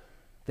 years,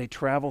 they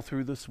travel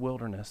through this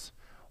wilderness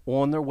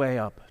on their way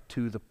up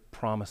to the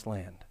promised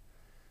land.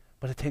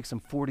 But it takes them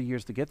 40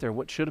 years to get there.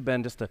 What should have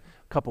been just a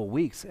couple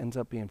weeks ends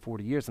up being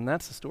 40 years, and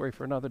that's the story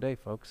for another day,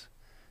 folks.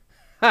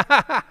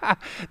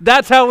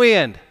 That's how we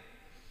end.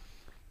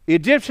 The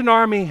Egyptian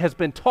army has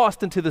been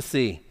tossed into the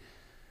sea.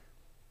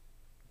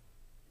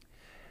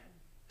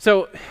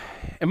 So,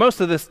 and most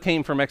of this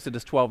came from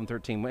Exodus 12 and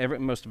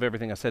 13, most of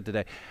everything I said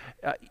today.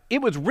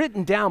 It was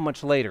written down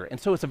much later, and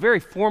so it's a very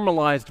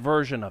formalized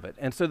version of it.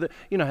 And so,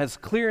 has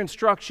clear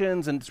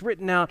instructions, and it's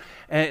written out.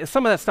 And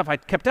some of that stuff I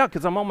kept out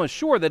because I'm almost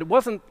sure that it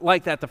wasn't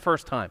like that the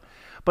first time.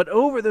 But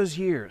over those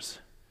years,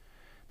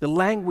 the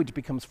language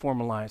becomes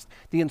formalized.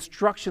 The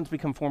instructions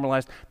become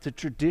formalized. The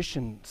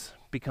traditions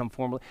become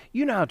formalized.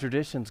 You know how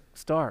traditions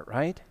start,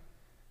 right?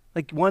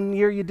 Like one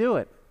year you do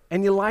it,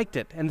 and you liked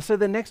it. And so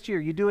the next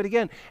year you do it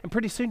again. And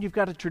pretty soon you've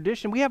got a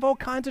tradition. We have all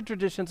kinds of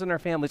traditions in our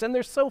families, and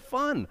they're so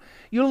fun.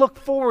 You look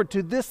forward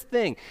to this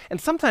thing. And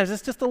sometimes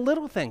it's just a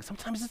little thing.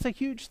 Sometimes it's a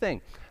huge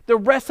thing. The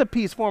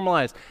recipe's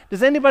formalized.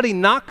 Does anybody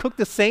not cook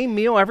the same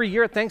meal every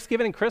year at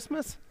Thanksgiving and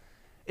Christmas?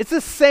 It's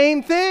the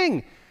same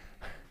thing.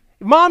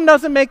 Mom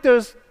doesn't make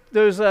those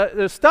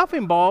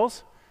stuffing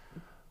balls.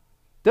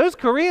 Those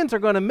Koreans are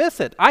going to miss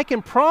it. I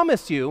can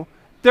promise you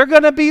they're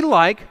going to be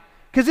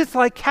because it's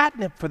like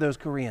catnip for those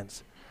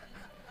Koreans.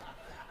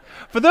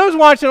 For those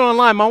watching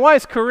online, my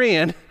wife's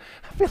Korean.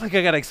 I feel like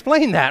I got to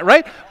explain that,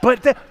 right?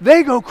 But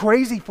they go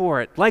crazy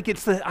for it. Like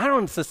it's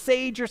it's the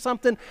sage or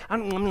something.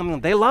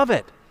 They love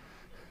it.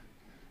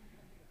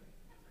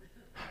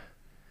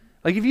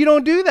 Like if you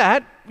don't do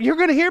that, you're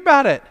going to hear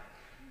about it.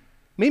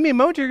 Mimi and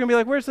Moji are going to be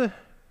like, where's the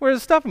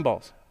stuffing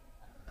balls?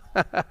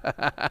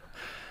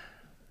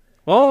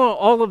 Well,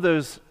 all of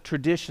those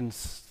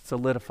traditions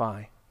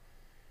solidify.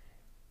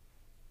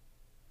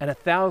 And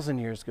 1,000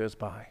 years goes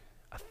by.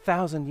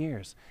 1,000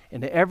 years.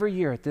 And every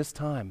year at this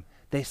time,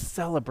 they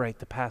celebrate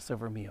the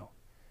Passover meal.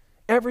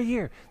 Every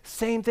year,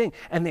 same thing.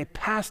 And they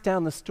pass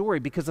down the story,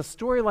 because a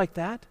story like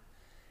that,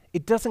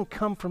 it doesn't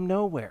come from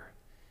nowhere.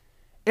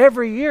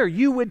 Every year,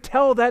 you would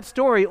tell that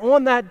story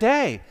on that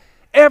day.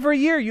 Every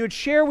year you would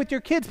share with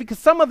your kids, because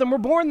some of them were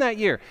born that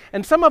year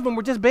and some of them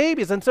were just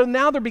babies. And so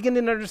now they're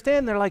beginning to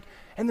understand. They're like,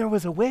 and there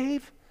was a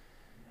wave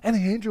and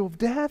the angel of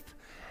death.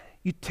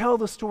 You tell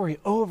the story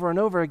over and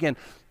over again.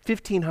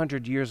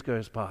 1,500 years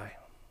goes by.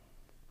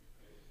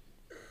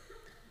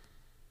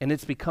 And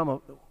it's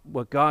become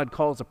what God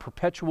calls a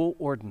perpetual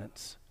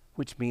ordinance,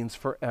 which means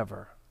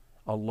forever,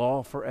 a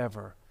law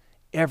forever.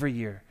 Every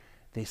year,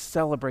 they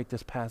celebrate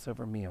this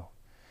Passover meal.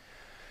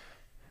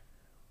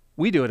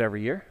 We do it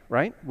every year,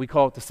 right? We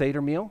call it the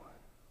Seder meal.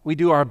 We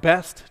do our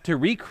best to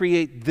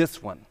recreate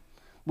this one.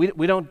 We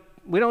don't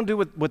do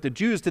what the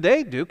Jews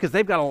today do, because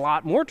they've got a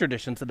lot more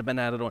traditions that have been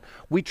added on.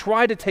 We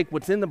try to take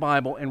what's in the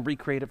Bible and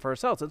recreate it for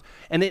ourselves.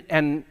 We've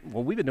been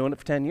doing it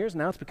for 10 years,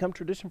 now it's become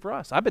tradition for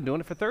us. I've been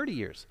doing it for 30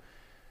 years.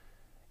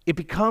 It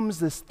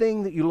becomes this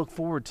thing that you look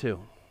forward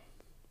to.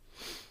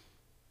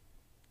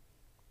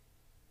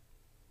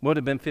 Would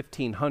have been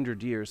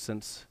 1,500 years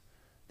since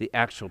the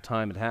actual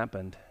time it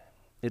happened.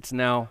 It's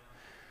now,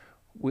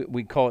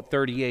 we call it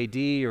 30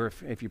 AD, or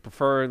if you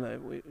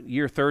prefer,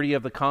 year 30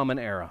 of the Common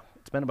Era.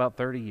 It's been about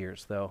 30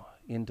 years, though,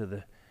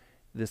 into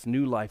this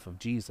new life of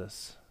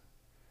Jesus.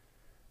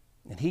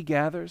 And he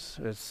gathers,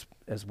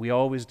 as we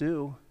always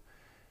do,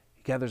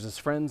 he gathers his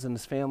friends and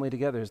his family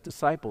together, his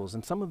disciples,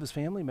 and some of his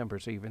family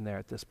members are even there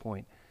at this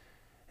point.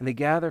 And they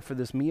gather for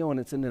this meal, and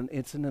it's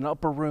in an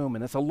upper room,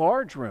 and it's a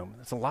large room.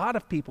 It's a lot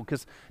of people,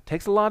 because it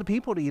takes a lot of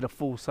people to eat a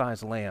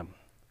full-size lamb.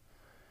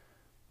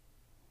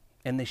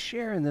 And they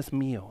share in this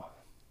meal.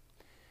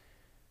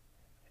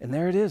 And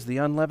there it is, the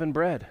unleavened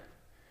bread.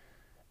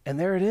 And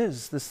there it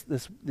is,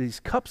 these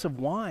cups of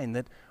wine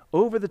that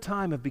over the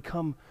time have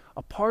become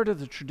a part of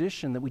the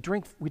tradition that we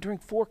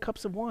drink 4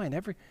 cups of wine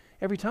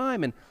every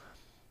time.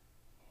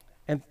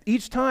 And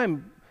each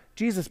time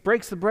Jesus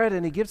breaks the bread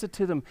and he gives it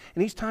to them,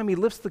 and each time he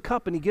lifts the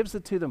cup and he gives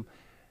it to them,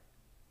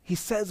 he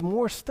says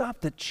more stuff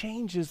that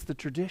changes the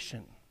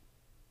tradition.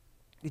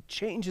 It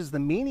changes the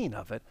meaning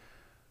of it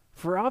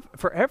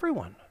for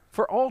everyone,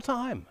 for all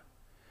time.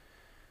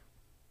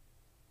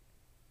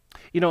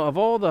 You know, of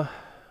all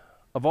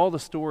the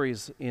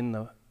stories in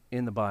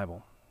the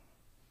Bible,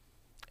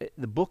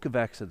 the book of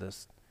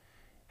Exodus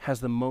has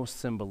the most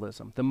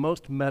symbolism, the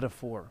most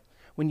metaphor.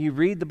 When you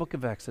read the book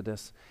of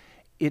Exodus,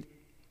 it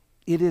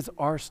is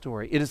our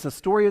story. It is the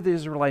story of the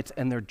Israelites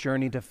and their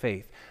journey to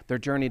faith, their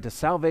journey to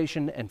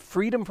salvation and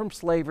freedom from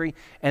slavery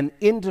and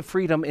into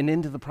freedom and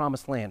into the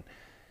promised land.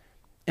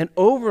 And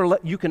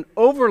you can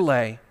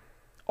overlay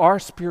our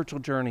spiritual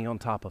journey on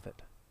top of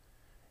it.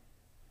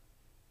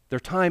 Their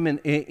time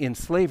in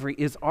slavery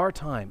is our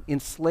time,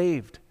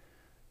 enslaved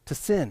to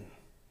sin,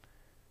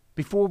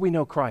 before we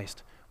know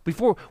Christ,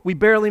 before we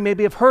barely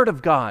maybe have heard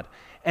of God,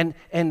 and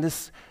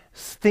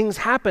things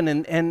happen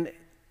and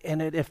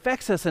it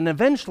affects us, and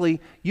eventually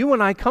you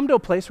and I come to a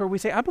place where we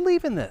say, I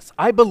believe in this.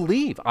 I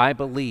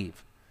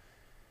believe.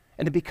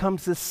 And it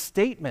becomes this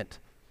statement.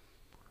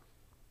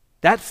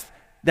 That's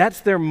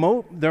their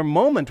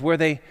moment where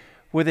they've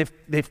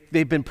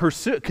been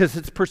pursued, because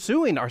it's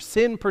pursuing. Our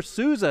sin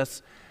pursues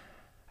us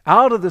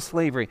out of the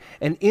slavery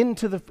and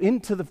into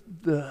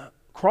the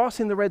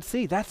crossing the Red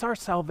Sea. That's our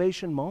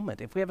salvation moment.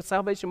 If we have a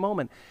salvation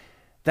moment,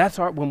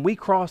 when we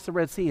cross the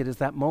Red Sea, it is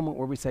that moment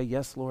where we say,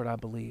 yes, Lord, I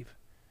believe.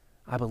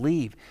 I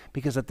believe,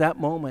 because at that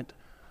moment,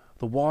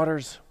 the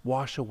waters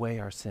wash away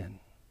our sin.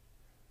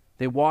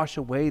 They wash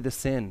away the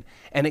sin,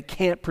 and it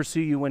can't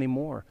pursue you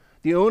anymore.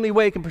 The only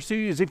way it can pursue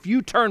you is if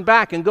you turn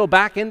back and go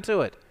back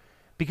into it,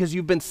 because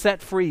you've been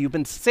set free, you've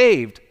been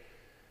saved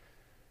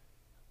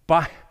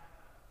by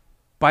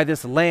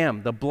this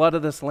lamb, the blood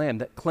of this lamb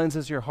that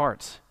cleanses your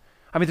hearts.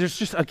 I mean, there's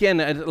just,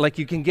 again, like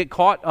you can get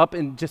caught up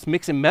in just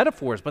mixing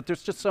metaphors, but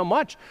there's just so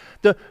much.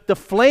 The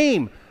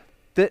flame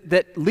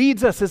that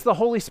leads us is the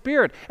Holy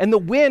Spirit, and the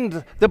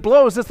wind that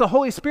blows is the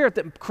Holy Spirit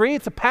that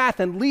creates a path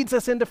and leads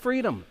us into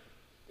freedom.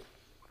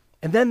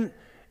 And then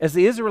as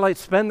the Israelites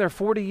spend their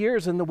 40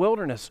 years in the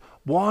wilderness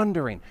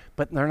wandering,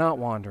 but they're not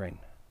wandering.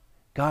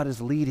 God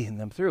is leading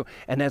them through.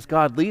 And as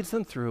God leads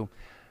them through,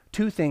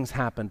 2 things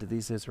happen to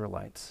these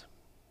Israelites.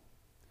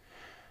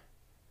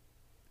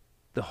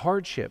 The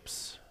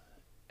hardships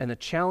and the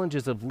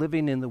challenges of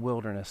living in the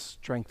wilderness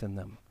strengthen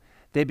them.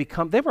 They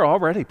were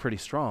already pretty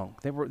strong.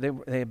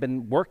 They had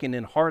been working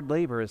in hard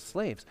labor as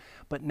slaves,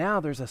 but now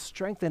there's a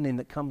strengthening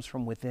that comes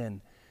from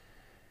within.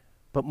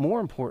 But more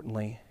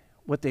importantly,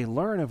 what they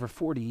learn over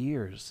 40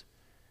 years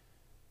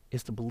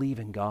is to believe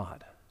in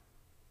God.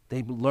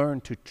 They learn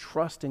to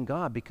trust in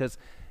God, because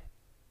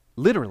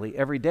literally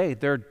every day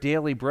their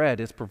daily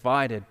bread is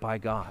provided by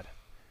God.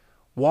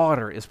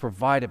 Water is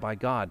provided by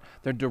God.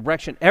 Their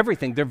direction,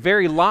 everything, their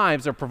very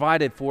lives are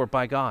provided for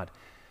by God.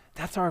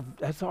 That's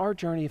our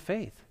journey of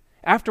faith.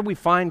 After we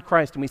find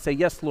Christ and we say,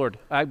 yes, Lord,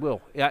 I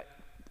will.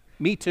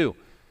 Me too.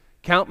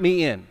 Count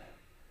me in.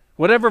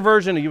 Whatever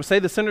version, you say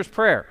the sinner's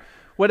prayer,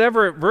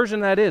 whatever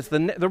version that is,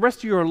 the rest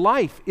of your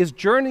life is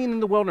journeying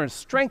in the wilderness,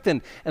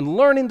 strengthened and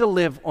learning to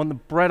live on the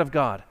bread of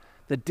God,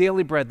 the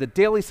daily bread, the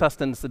daily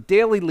sustenance, the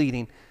daily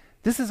leading.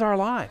 This is our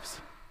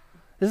lives.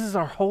 This is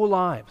our whole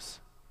lives.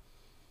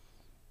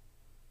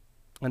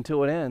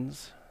 Until it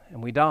ends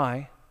and we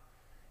die,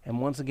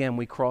 and once again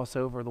we cross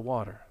over the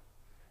water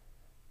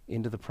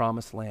into the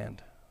promised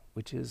land,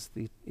 which is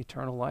the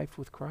eternal life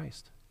with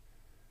Christ.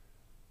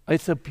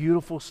 It's a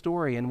beautiful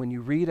story, and when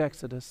you read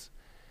Exodus,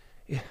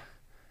 it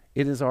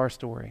is our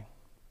story.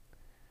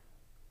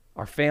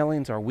 our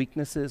failings, our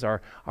weaknesses,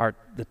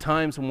 the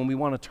times when we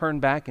want to turn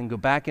back and go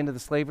back into the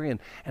slavery,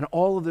 and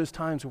all of those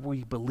times where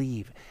we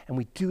believe and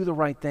we do the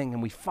right thing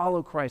and we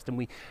follow Christ and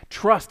we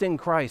trust in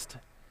Christ.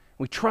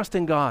 We trust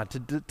in God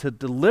to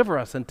deliver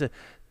us and to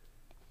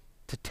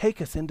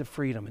take us into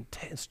freedom and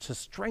to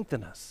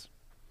strengthen us.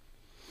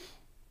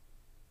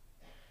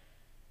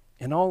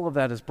 And all of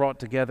that is brought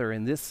together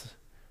in this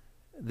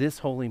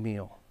holy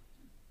meal.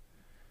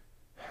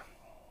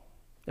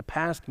 The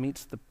past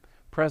meets the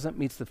present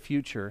meets the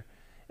future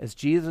as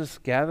Jesus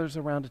gathers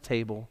around a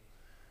table.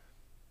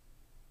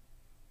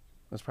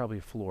 That's probably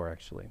a floor,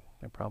 actually.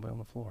 They're probably on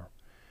the floor.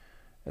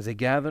 As they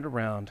gathered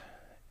around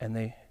and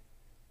they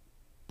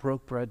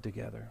broke bread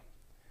together,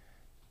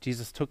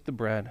 Jesus took the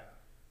bread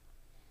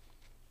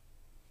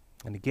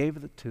and he gave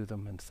it to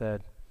them and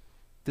said,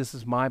 "This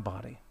is my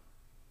body,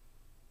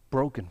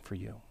 broken for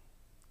you,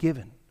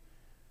 given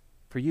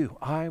for you.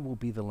 I will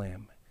be the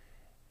lamb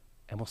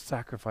and will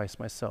sacrifice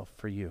myself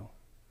for you."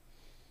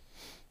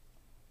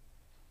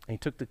 And he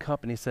took the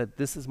cup and he said,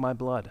 "This is my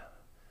blood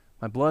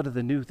of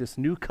this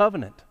new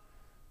covenant.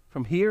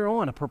 From here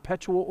on, a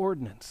perpetual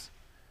ordinance,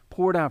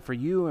 poured out for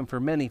you and for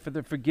many for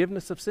the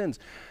forgiveness of sins,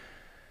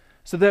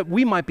 so that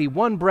we might be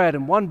one bread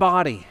and one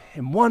body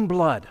and one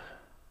blood,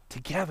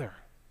 together,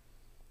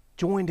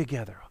 joined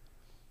together,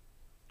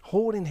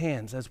 holding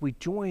hands as we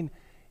join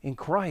in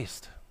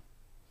Christ."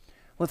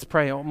 Let's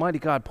pray. Almighty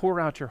God, pour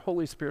out your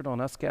Holy Spirit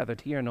on us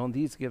gathered here and on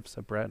these gifts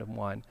of bread and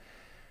wine.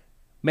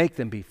 Make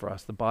them be for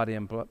us the body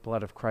and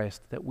blood of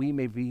Christ, that we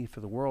may be for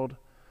the world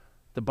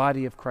the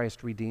body of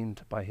Christ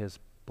redeemed by his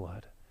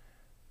blood.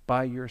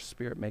 By your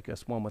Spirit, make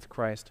us one with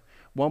Christ,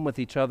 one with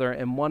each other,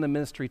 and one in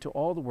ministry to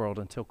all the world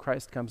until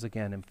Christ comes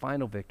again in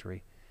final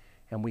victory,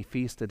 and we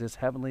feast at his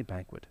heavenly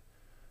banquet.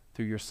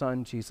 Through your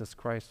Son, Jesus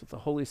Christ, with the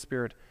Holy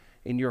Spirit,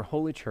 in your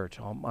holy church,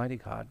 Almighty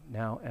God,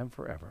 now and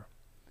forever.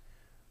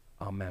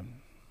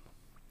 Amen.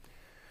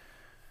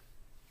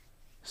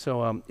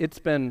 So it's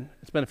been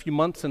a few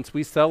months since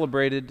we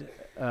celebrated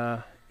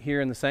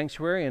here in the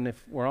sanctuary, and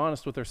if we're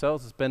honest with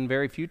ourselves, it's been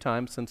very few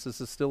times since this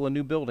is still a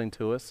new building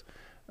to us.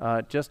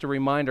 Just a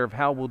reminder of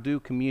how we'll do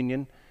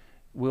communion.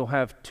 We'll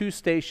have two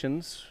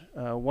stations,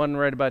 one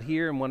right about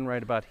here and one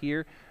right about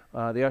here.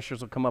 The ushers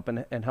will come up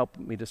and help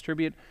me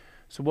distribute.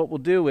 So what we'll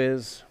do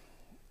is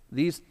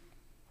these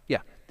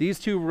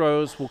two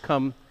rows will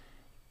come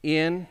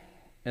in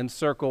and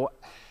circle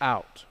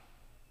out.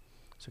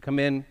 So come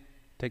in,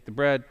 take the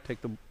bread, take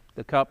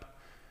the cup.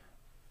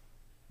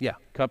 Yeah,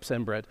 cups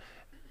and bread.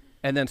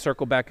 And then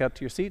circle back out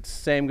to your seats.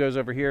 Same goes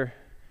over here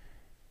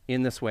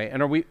in this way.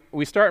 And are we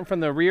starting from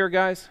the rear,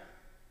 guys?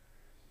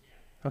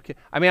 Okay.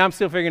 I mean, I'm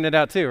still figuring it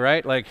out too,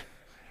 right? Like,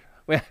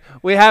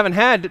 we haven't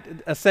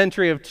had a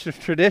century of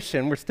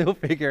tradition. We're still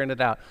figuring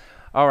it out.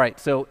 All right,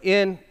 so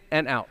in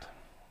and out.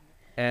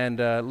 And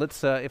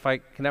let's, if I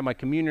can have my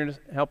communion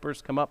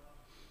helpers come up.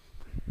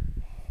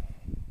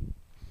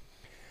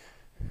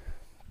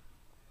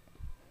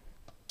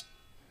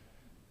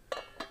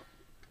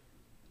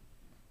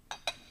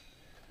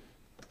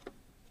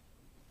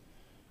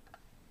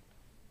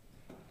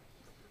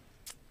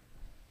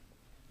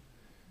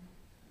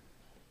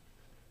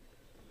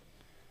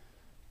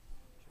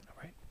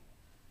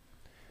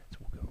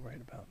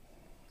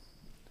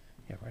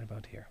 Right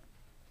about here.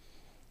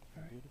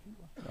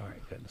 All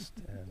right, good.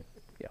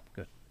 Yeah,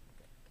 good.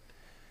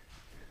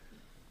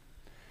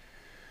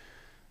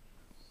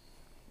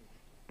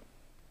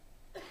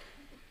 The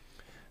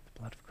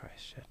blood of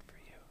Christ shed for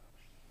you.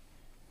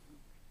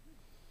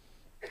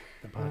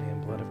 The body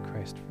and blood of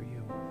Christ for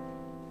you.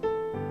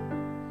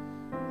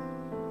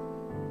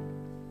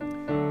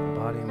 The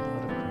body and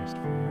blood of Christ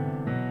for you.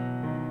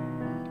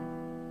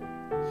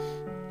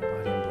 The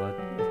body and blood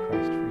of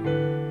Christ for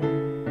you.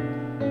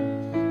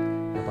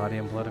 Body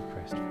and blood of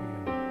Christ for you.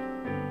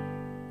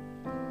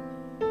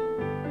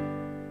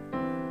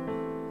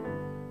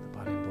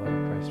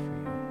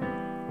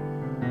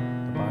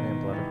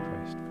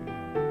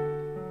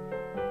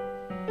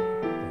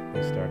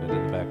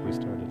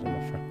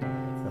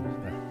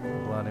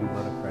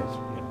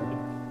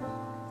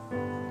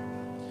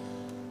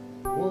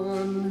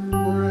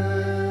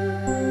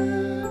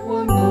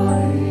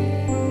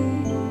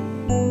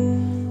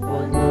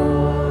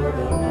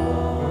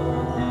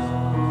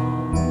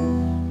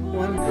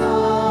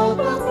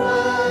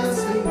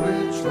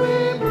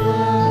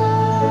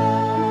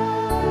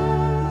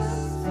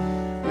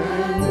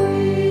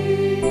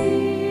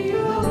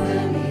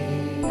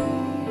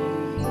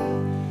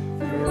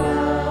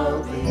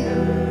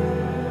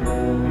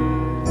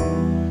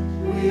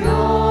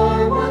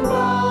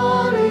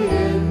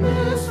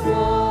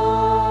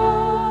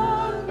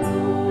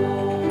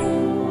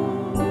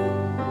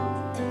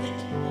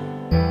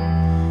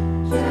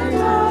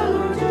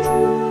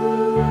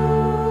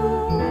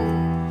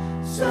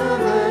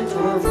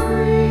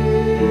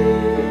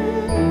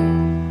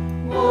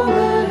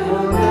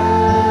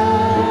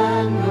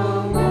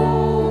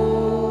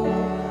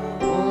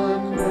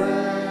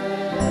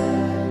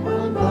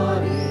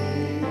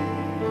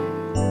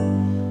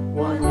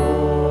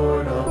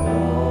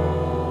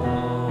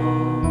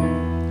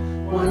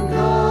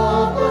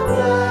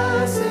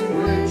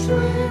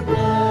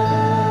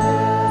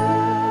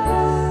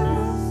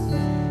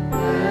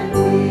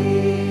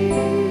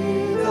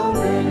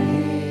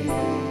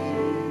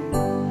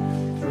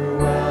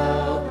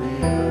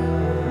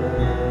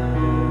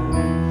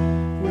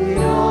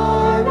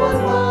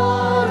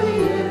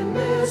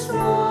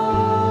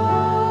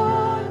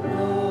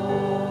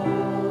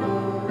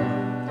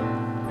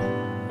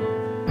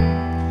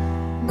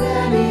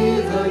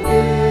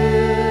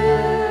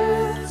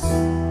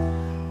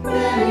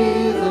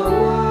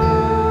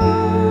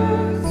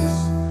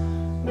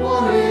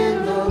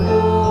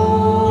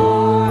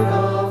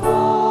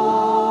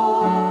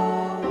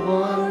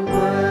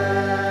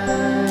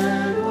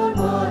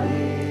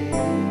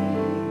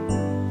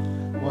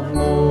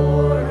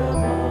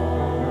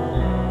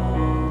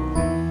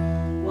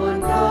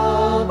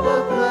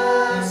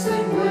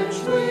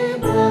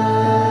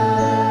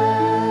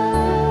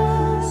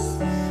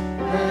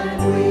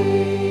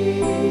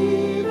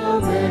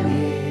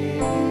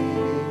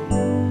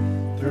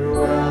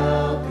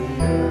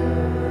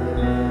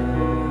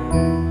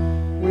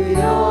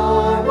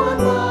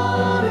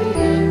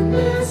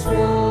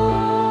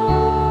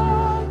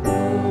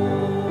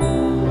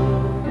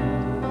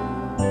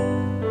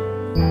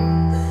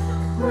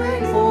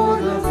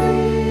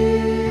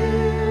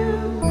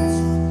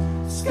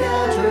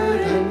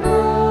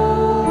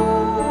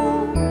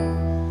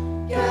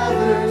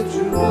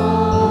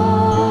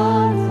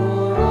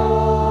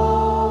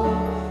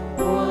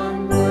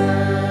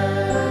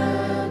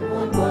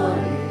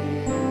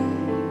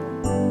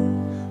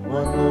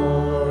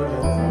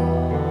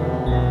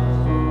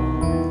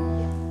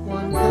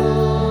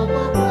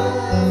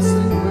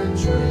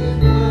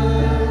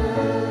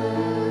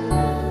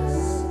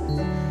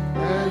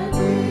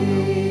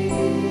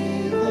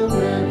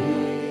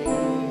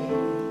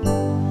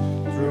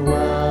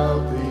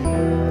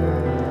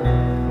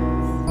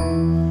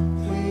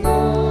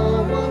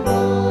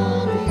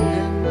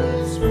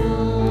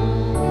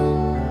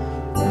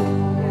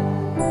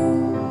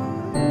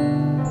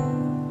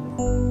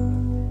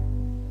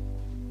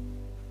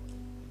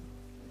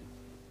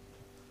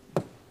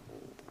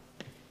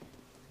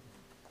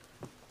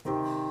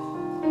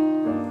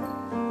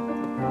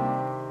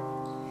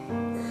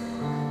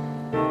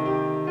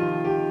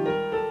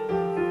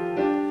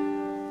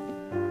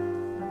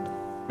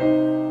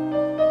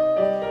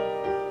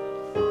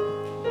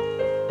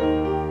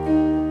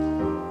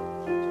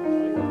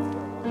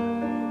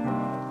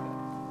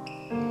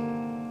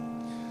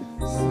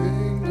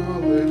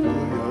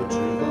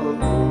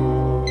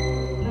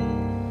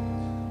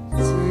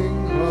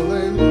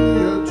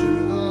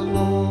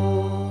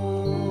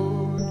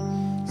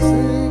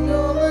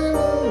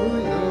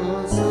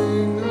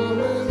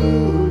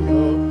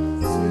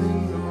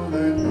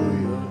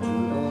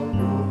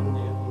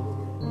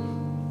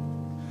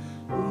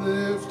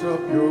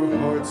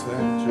 hearts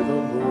then to the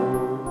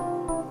Lord.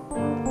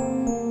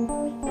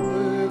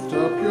 Lift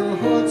up your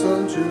hearts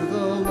unto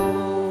the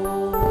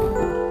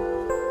Lord.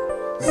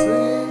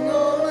 Sing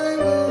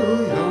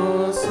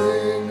Alleluia,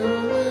 sing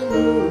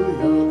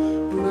Alleluia.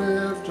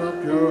 Lift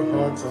up your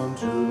hearts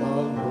unto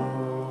the Lord.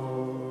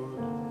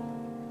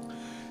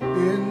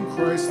 In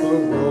Christ the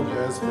world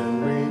has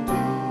been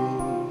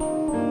redeemed.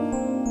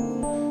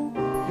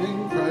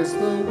 In Christ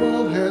the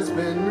world has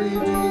been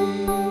redeemed.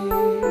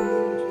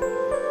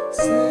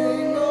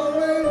 Sing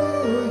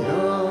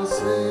Alleluia,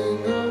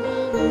 sing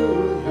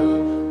Alleluia,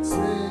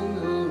 sing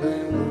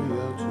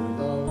Alleluia to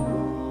the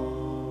Lord.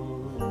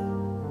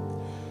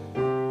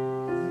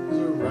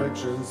 His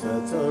resurrection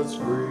sets us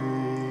free.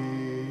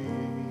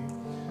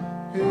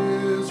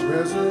 His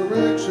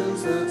resurrection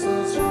sets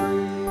us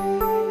free.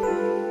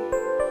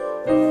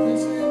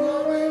 Sing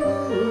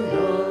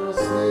Alleluia,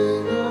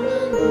 sing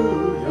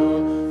Alleluia,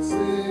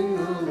 sing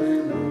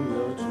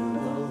Alleluia to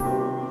the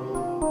Lord.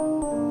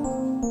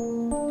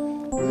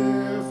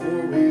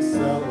 Therefore we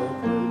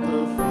celebrate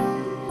the feast.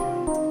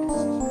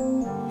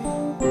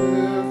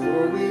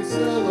 Therefore we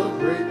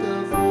celebrate the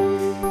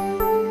feast.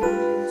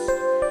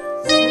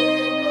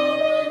 Sing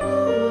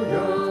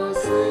Alleluia,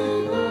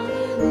 sing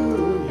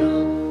Alleluia,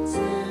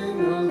 sing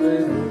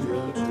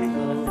Alleluia to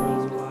the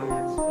Lord.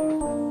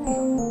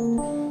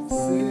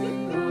 Sing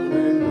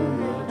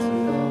Alleluia to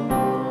the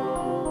Lord.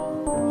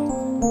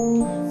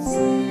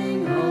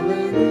 Sing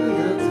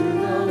Alleluia to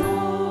the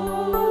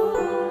Lord.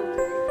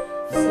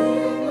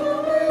 Sing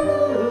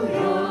Alleluia,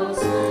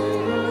 sing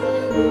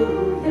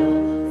Alleluia,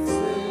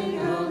 sing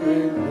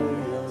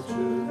Alleluia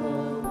to the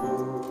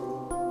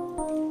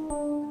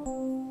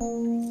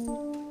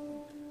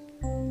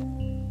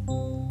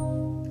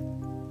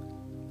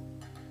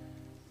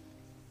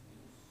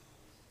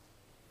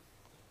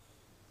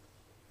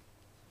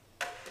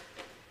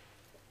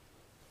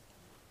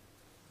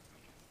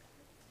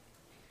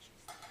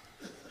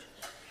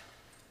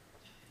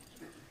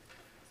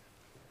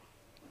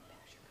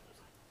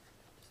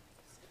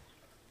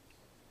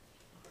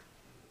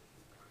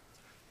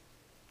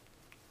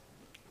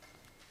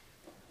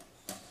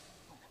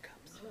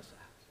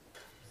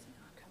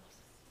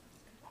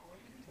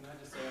Can I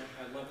just say,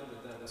 I love it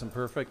that wasn't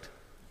perfect,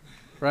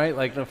 right?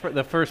 Like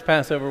the first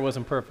Passover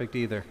wasn't perfect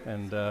either,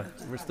 and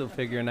we're still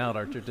figuring out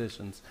our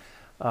traditions.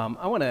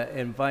 I want to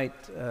invite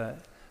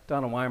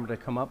Donna Weimer to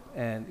come up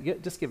and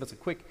just give us a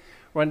quick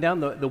rundown.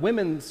 The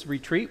women's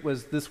retreat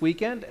was this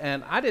weekend,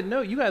 and I didn't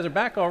know you guys are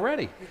back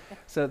already.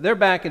 So they're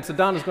back, and so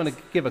Donna's going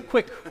to give a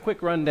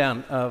quick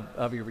rundown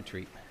of your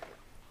retreat.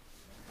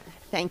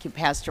 Thank you,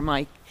 Pastor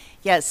Mike.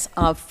 Yes,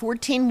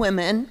 14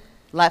 women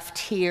left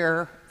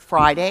here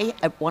Friday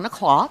at 1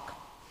 o'clock,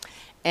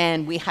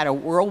 and we had a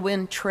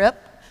whirlwind trip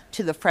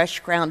to the Fresh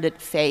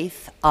Grounded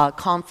Faith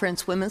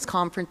conference, women's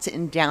conference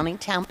in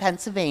Downingtown,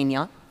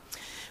 Pennsylvania.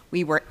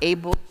 We were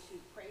able to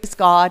praise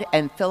God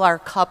and fill our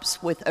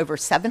cups with over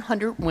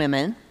 700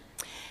 women,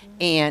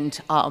 and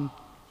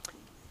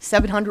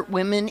 700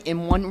 women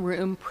in one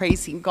room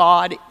praising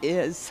God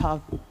is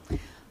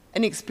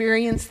an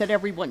experience that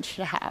everyone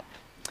should have.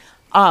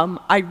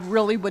 I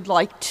really would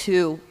like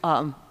to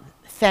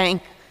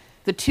thank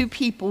the two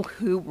people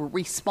who were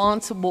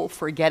responsible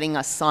for getting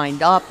us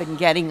signed up and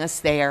getting us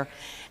there,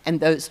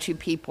 and those two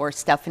people are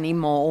Stephanie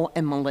Mole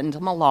and Melinda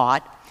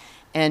Malott,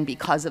 and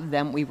because of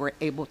them we were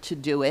able to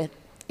do it.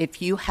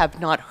 If you have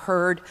not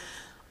heard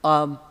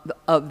of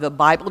the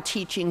Bible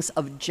teachings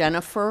of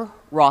Jennifer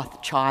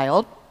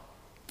Rothschild,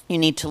 you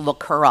need to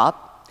look her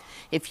up.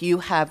 If you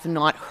have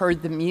not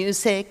heard the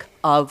music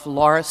of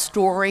Laura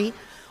Story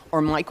or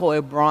Michael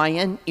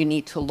O'Brien, you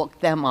need to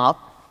look them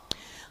up.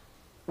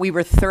 We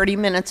were 30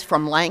 minutes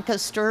from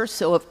Lancaster,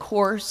 so of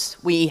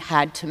course we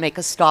had to make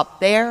a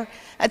stop there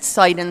at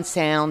Sight and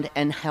Sound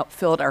and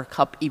filled our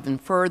cup even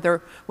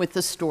further with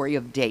the story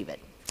of David.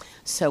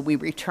 So we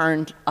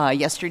returned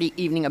yesterday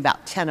evening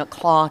about 10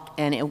 o'clock,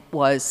 and it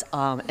was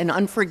an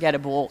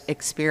unforgettable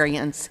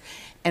experience.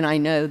 And I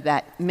know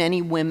that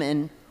many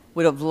women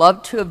would have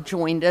loved to have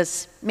joined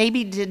us,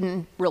 maybe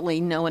didn't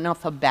really know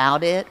enough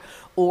about it,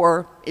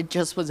 or it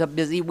just was a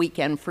busy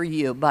weekend for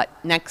you. But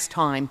next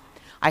time,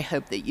 I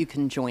hope that you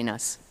can join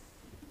us.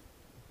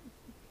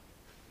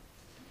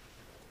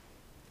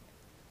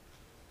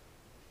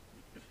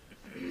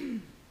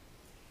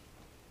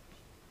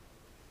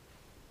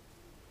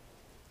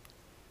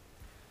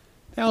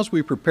 Now, as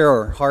we prepare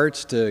our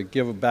hearts to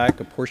give back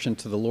a portion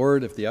to the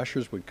Lord, if the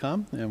ushers would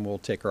come, and we'll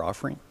take our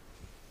offering.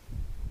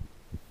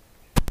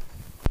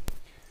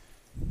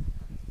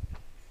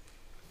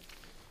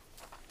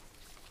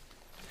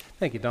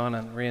 Thank you, Donna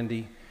and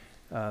Randy.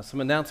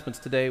 Some announcements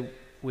today.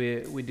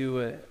 We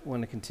do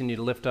want to continue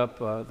to lift up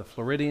the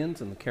Floridians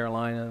and the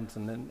Carolinas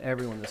and then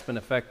everyone that's been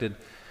affected.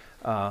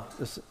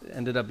 This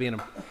ended up being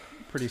a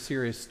pretty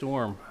serious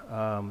storm.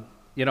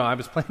 I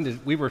was planning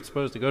we were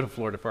supposed to go to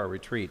Florida for our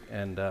retreat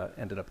and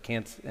ended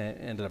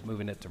up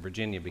moving it to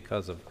Virginia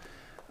because of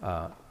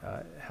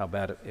how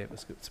bad it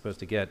was supposed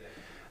to get.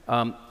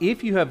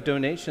 If you have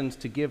donations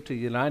to give to the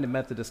United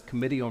Methodist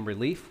Committee on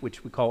Relief,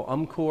 which we call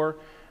UMCOR,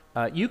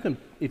 You can,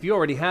 if you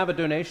already have a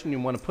donation, you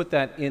want to put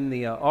that in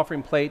the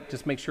offering plate,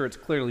 just make sure it's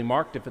clearly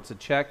marked if it's a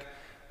check.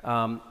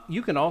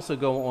 You can also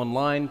go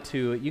online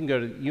you can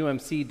go to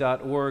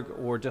umc.org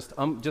or just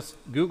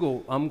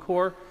Google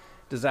UMCOR,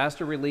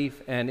 disaster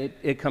relief, and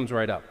it comes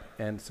right up.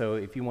 And so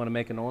if you want to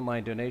make an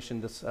online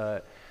donation,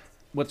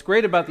 what's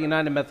great about the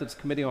United Methodist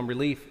Committee on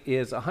Relief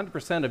is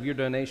 100% of your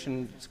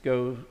donations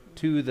go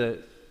to the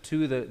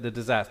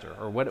disaster,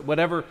 or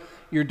whatever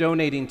you're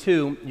donating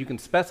to. You can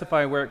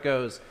specify where it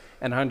goes,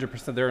 and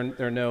 100%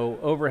 there are no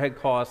overhead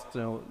costs,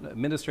 no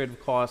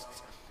administrative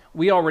costs.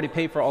 We already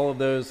pay for all of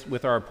those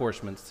with our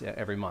apportionments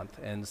every month,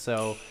 and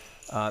so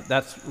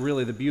that's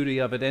really the beauty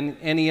of it. And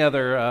any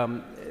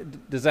other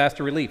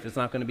disaster relief is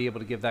not going to be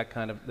able to give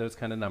those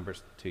kind of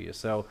numbers to you.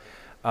 So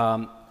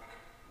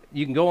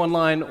you can go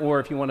online, or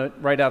if you want to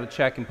write out a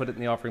check and put it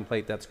in the offering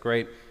plate, that's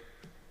great.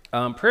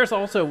 Prayers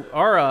also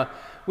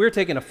we're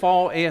taking a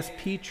fall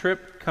ASP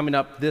trip coming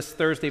up this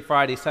Thursday,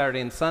 Friday,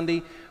 Saturday, and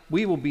Sunday.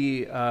 We will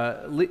be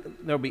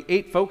there'll be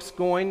 8 folks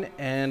going,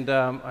 and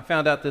I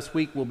found out this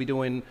week we'll be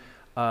doing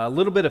a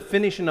little bit of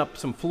finishing up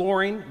some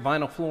flooring,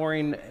 vinyl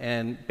flooring,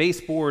 and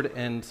baseboard,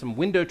 and some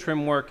window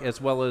trim work,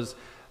 as well as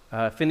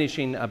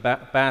finishing a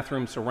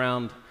bathroom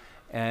surround.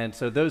 And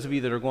so those of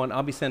you that are going,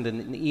 I'll be sending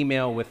an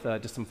email with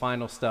just some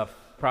final stuff,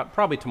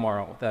 probably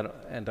tomorrow, that'll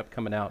end up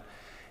coming out.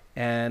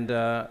 And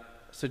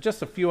so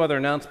just a few other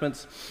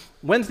announcements.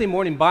 Wednesday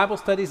morning Bible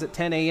studies at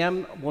 10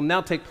 a.m. will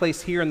now take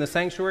place here in the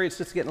sanctuary. It's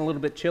just getting a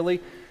little bit chilly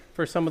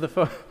for some of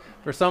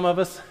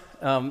us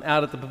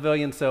out at the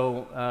pavilion,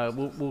 so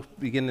we'll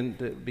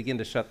begin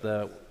to shut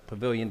the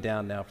pavilion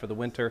down now for the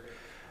winter.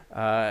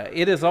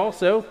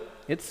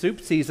 It's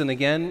soup season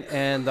again,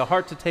 and the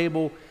Heart to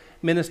Table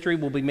Ministry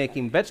will be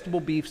making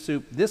vegetable beef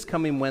soup this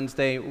coming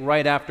Wednesday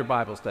right after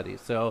Bible study.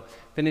 So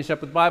finish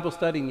up with Bible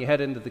study and you head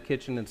into the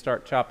kitchen and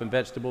start chopping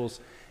vegetables,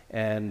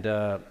 and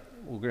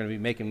we're going to be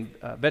making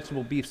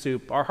vegetable beef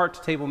soup. Our Heart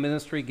to Table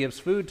Ministry gives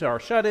food to our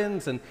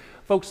shut-ins and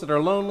folks that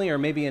are lonely or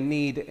maybe in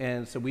need,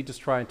 and so we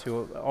just try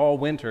to, all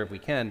winter if we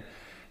can,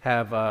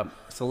 have a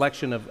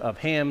selection of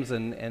hams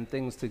and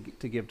things to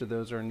give to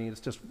those that are in need.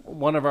 It's just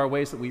one of our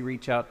ways that we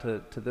reach out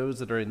to those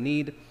that are in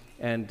need,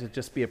 and to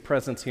just be a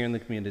presence here in the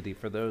community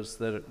for those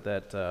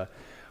that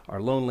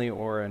are lonely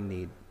or in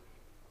need.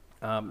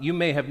 You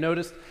may have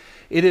noticed,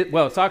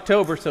 it's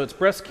October, so it's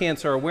Breast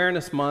Cancer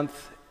Awareness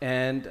Month,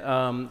 and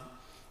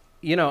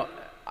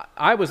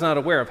I was not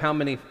aware of how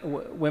many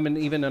women,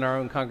 even in our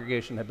own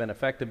congregation, have been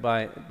affected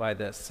by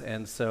this.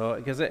 And so,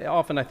 because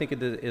often I think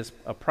it is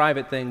a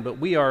private thing, but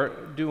we are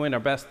doing our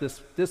best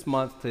this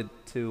month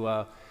through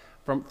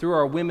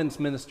our women's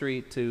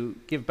ministry to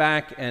give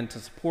back and to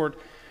support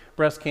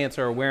breast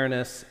cancer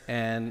awareness.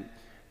 And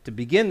to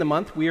begin the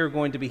month, we are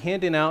going to be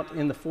handing out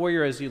in the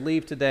foyer as you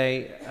leave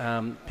today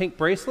pink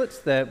bracelets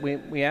that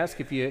we ask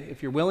if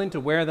you're willing to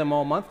wear them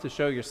all month to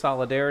show your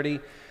solidarity.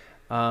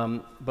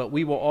 But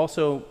we will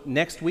also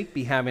next week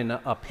be having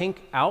a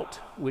pink out,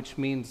 which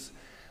means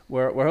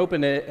we're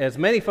hoping that as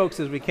many folks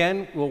as we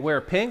can will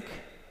wear pink.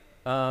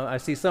 I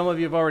see some of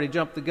you have already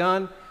jumped the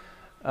gun.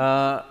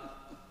 I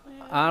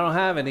don't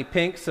have any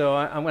pink, so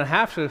I'm going to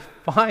have to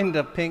find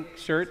a pink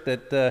shirt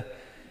that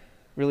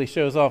really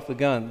shows off the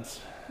guns.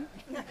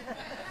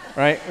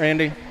 Right,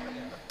 Randy?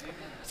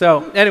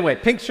 So anyway,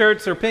 pink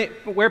shirts or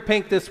wear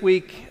pink this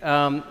week,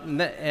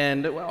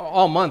 and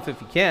all month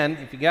if you can,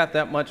 if you got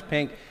that much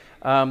pink.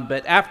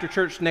 But after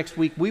church next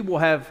week, we will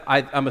have,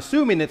 I'm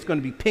assuming it's going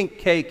to be pink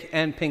cake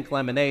and pink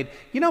lemonade.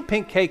 You know,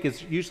 pink cake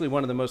is usually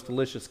one of the most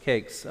delicious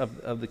cakes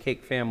of the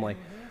cake family.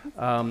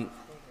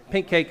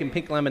 Pink cake and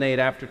pink lemonade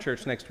after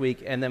church next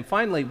week. And then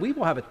finally, we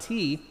will have a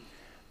tea,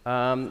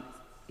 and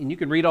you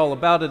can read all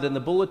about it in the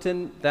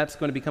bulletin. That's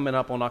going to be coming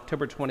up on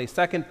October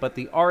 22nd, but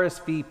the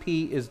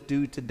RSVP is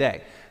due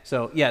today.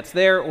 So yeah, it's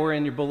there or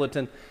in your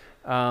bulletin.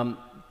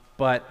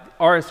 But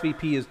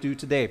RSVP is due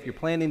today. If you're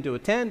planning to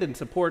attend and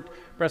support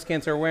breast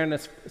cancer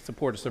awareness,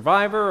 support a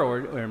survivor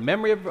or in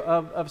memory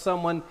of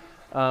someone,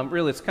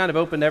 really it's kind of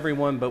open to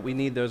everyone, but we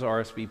need those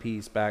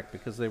RSVPs back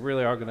because they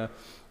really are going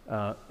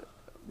to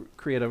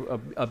create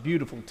a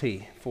beautiful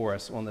tea for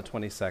us on the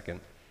 22nd.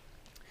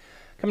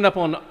 Coming up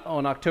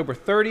on October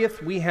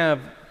 30th, we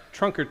have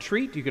Trunk or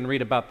Treat. You can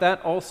read about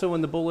that also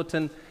in the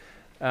bulletin.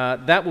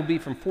 That will be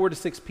from 4 to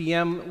 6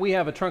 p.m. We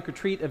have a Trunk or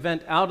Treat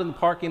event out in the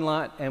parking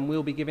lot, and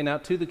we'll be giving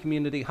out to the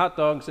community hot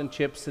dogs and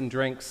chips and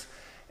drinks.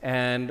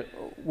 And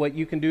what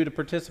you can do to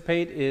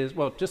participate is,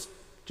 well, just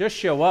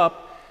show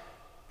up,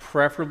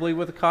 preferably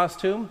with a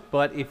costume.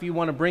 But if you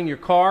want to bring your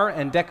car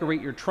and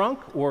decorate your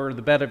trunk or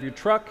the bed of your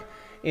truck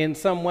in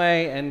some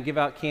way and give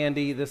out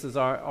candy, this is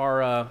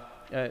our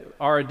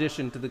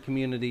addition to the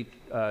community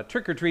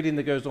trick-or-treating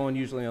that goes on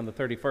usually on the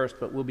 31st,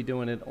 but we'll be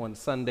doing it on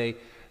Sunday,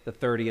 the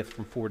 30th,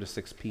 from 4 to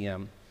 6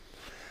 p.m.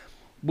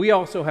 We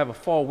also have a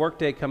fall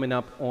workday coming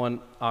up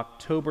on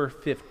October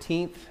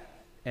 15th,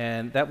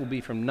 and that will be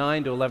from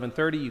 9 to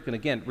 11:30. You can,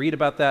 again, read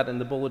about that in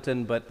the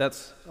bulletin, but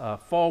that's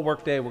fall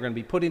workday. We're going to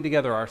be putting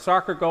together our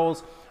soccer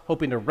goals,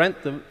 hoping to rent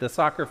the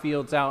soccer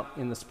fields out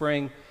in the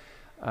spring.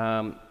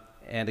 And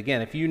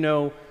again, if you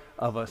know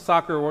of a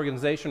soccer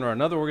organization or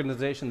another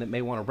organization that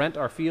may want to rent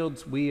our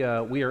fields, we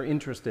are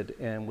interested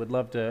and would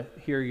love to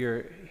hear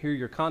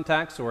your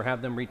contacts or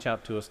have them reach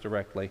out to us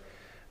directly.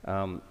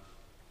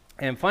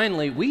 And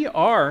finally, we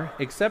are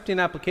accepting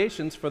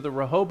applications for the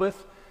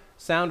Rehoboth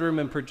Sound Room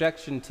and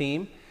Projection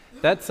Team.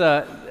 That's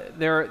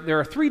there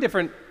are 3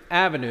 different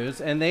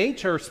avenues, and they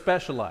each are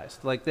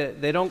specialized. Like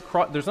they don't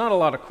there's not a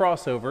lot of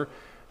crossover.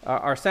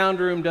 Our sound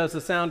room does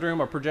the sound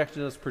room, our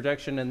projection does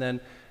projection, and then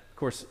of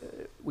course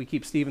we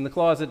keep Steve in the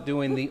closet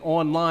doing the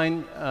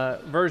online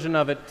version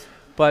of it.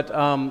 But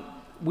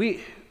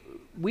we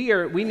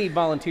need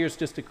volunteers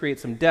just to create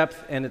some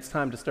depth, and it's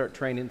time to start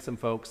training some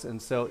folks.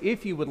 And so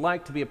if you would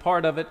like to be a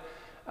part of it,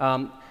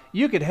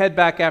 you could head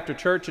back after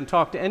church and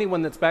talk to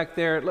anyone that's back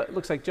there. It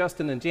looks like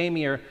Justin and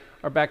Jamie are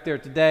back there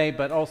today,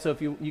 but also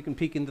if you can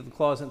peek into the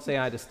closet and say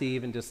hi to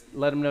Steve and just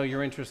let him know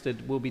you're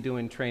interested. We'll be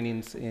doing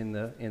trainings in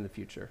the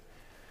future.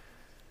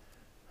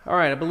 All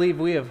right, I believe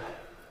we have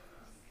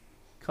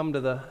come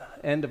to the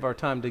end of our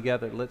time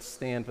together. Let's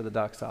stand for the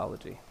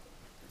doxology.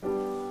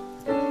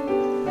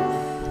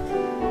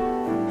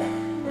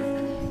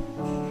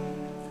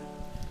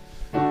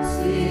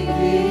 Seek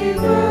ye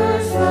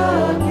first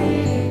the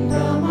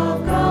kingdom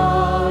of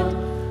God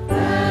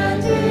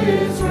and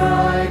his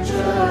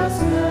righteousness,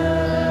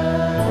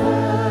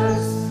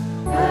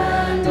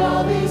 and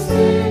all these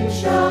things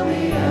shall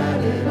be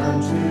added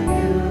unto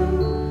you.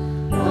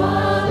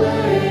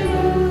 Alleluia,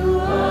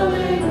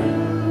 alleluia.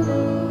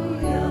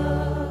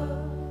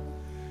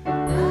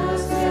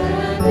 Ask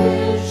and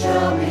it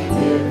shall be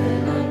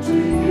given unto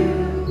you.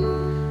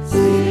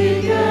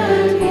 Seek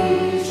and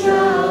ye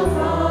shall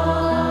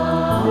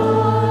find.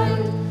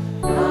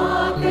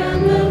 Knock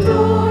and the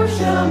door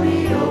shall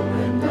be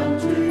opened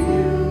unto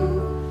you.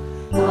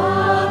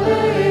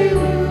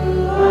 Alleluia,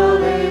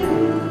 alleluia.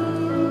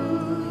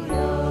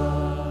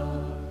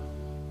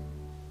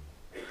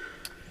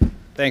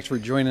 Thanks for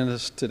joining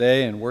us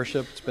today in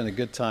worship. It's been a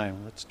good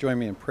time. Let's join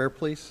me in prayer,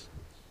 please.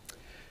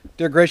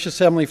 Dear gracious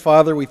Heavenly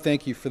Father, we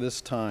thank you for this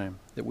time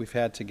that we've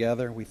had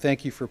together. We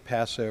thank you for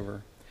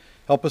Passover.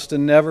 Help us to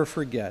never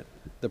forget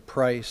the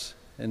price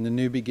and the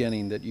new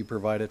beginning that you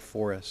provided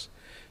for us.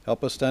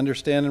 Help us to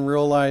understand and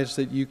realize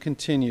that you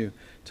continue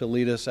to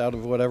lead us out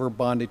of whatever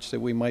bondage that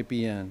we might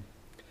be in.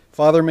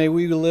 Father, may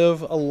we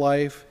live a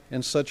life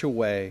in such a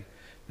way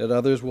that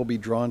others will be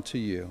drawn to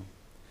you.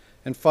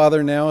 And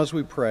Father, now as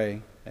we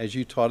pray, as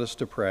you taught us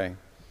to pray,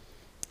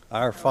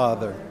 Our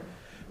Father,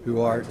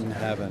 who art in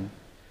heaven,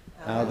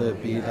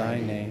 hallowed be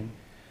thy name.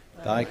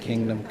 Thy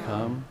kingdom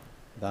come,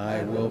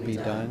 thy will be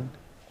done,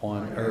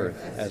 on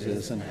earth as it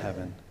is in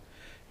heaven.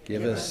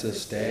 Give us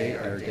this day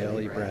our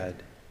daily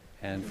bread,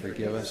 and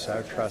forgive us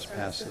our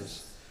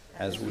trespasses,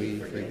 as we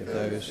forgive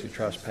those who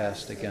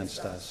trespass against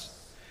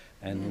us.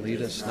 And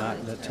lead us not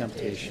into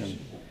temptation,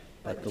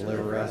 but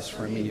deliver us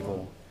from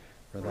evil.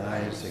 For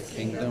thine is the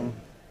kingdom,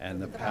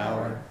 and the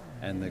power,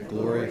 and the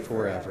glory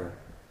forever.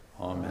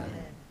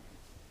 Amen.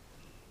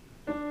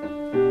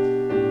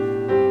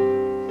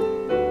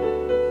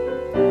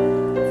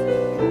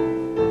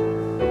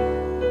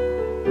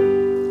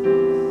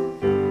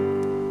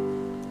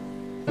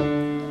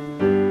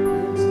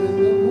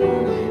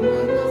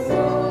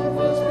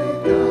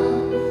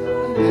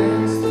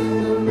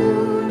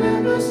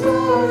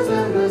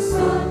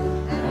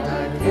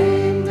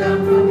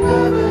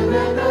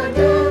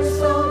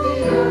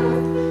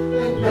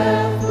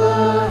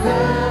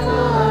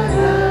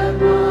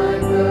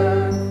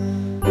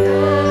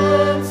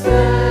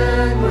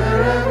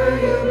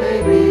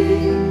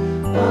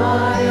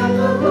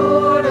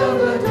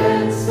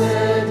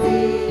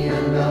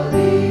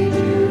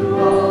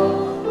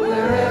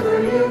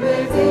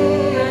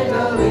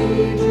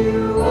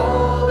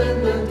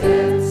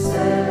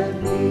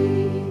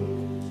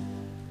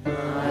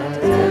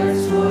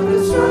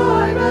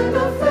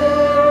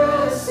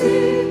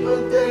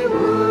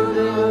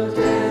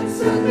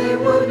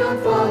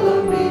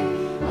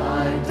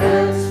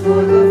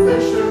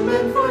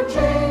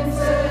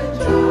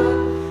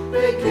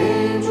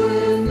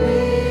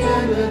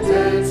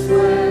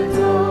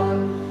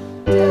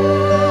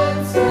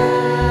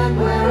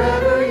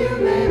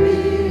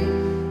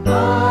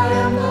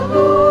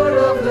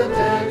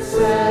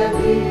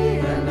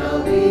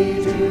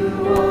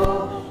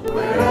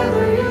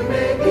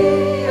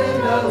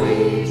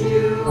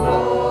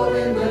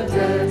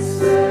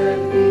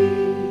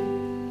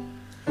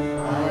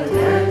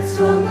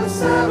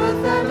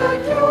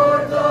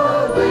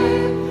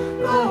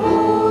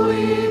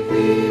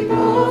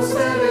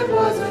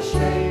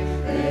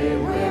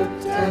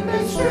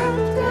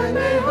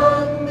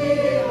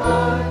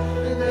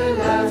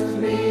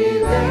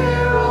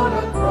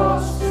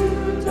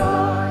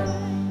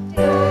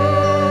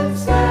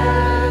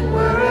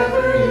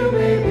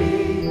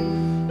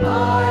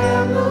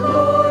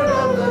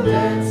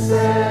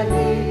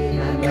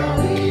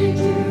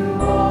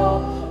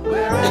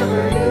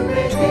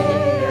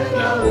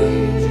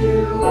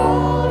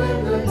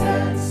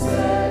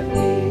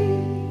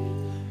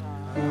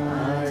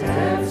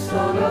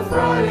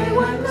 Friday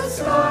when the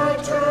sky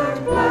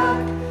turned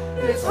black,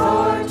 it's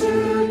hard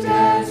to dance.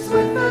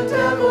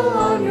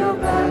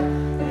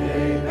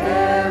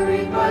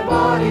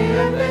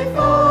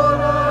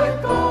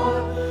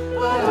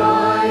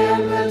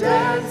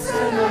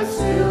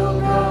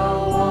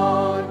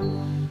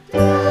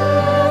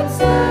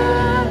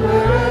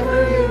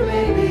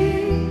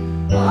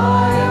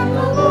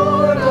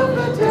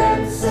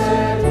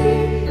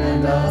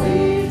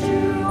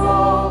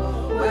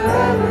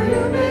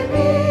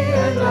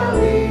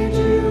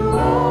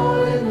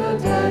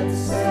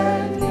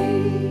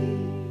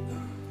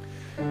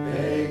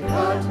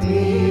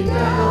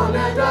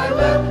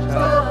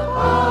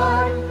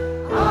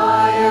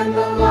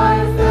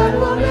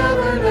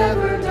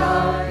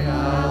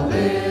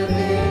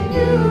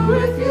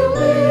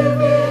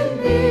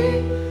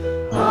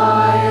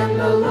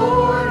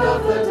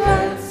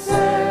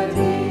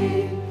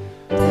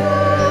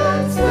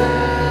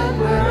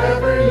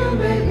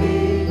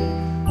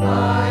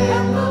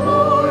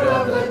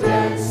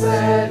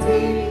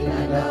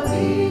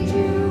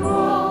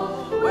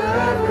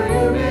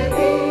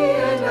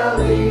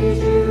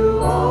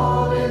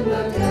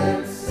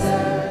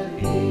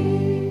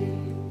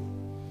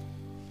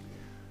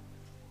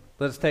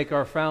 Let us take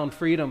our found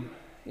freedom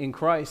in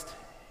Christ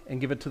and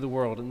give it to the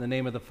world. In the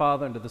name of the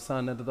Father, and to the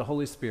Son, and to the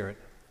Holy Spirit.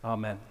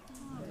 Amen.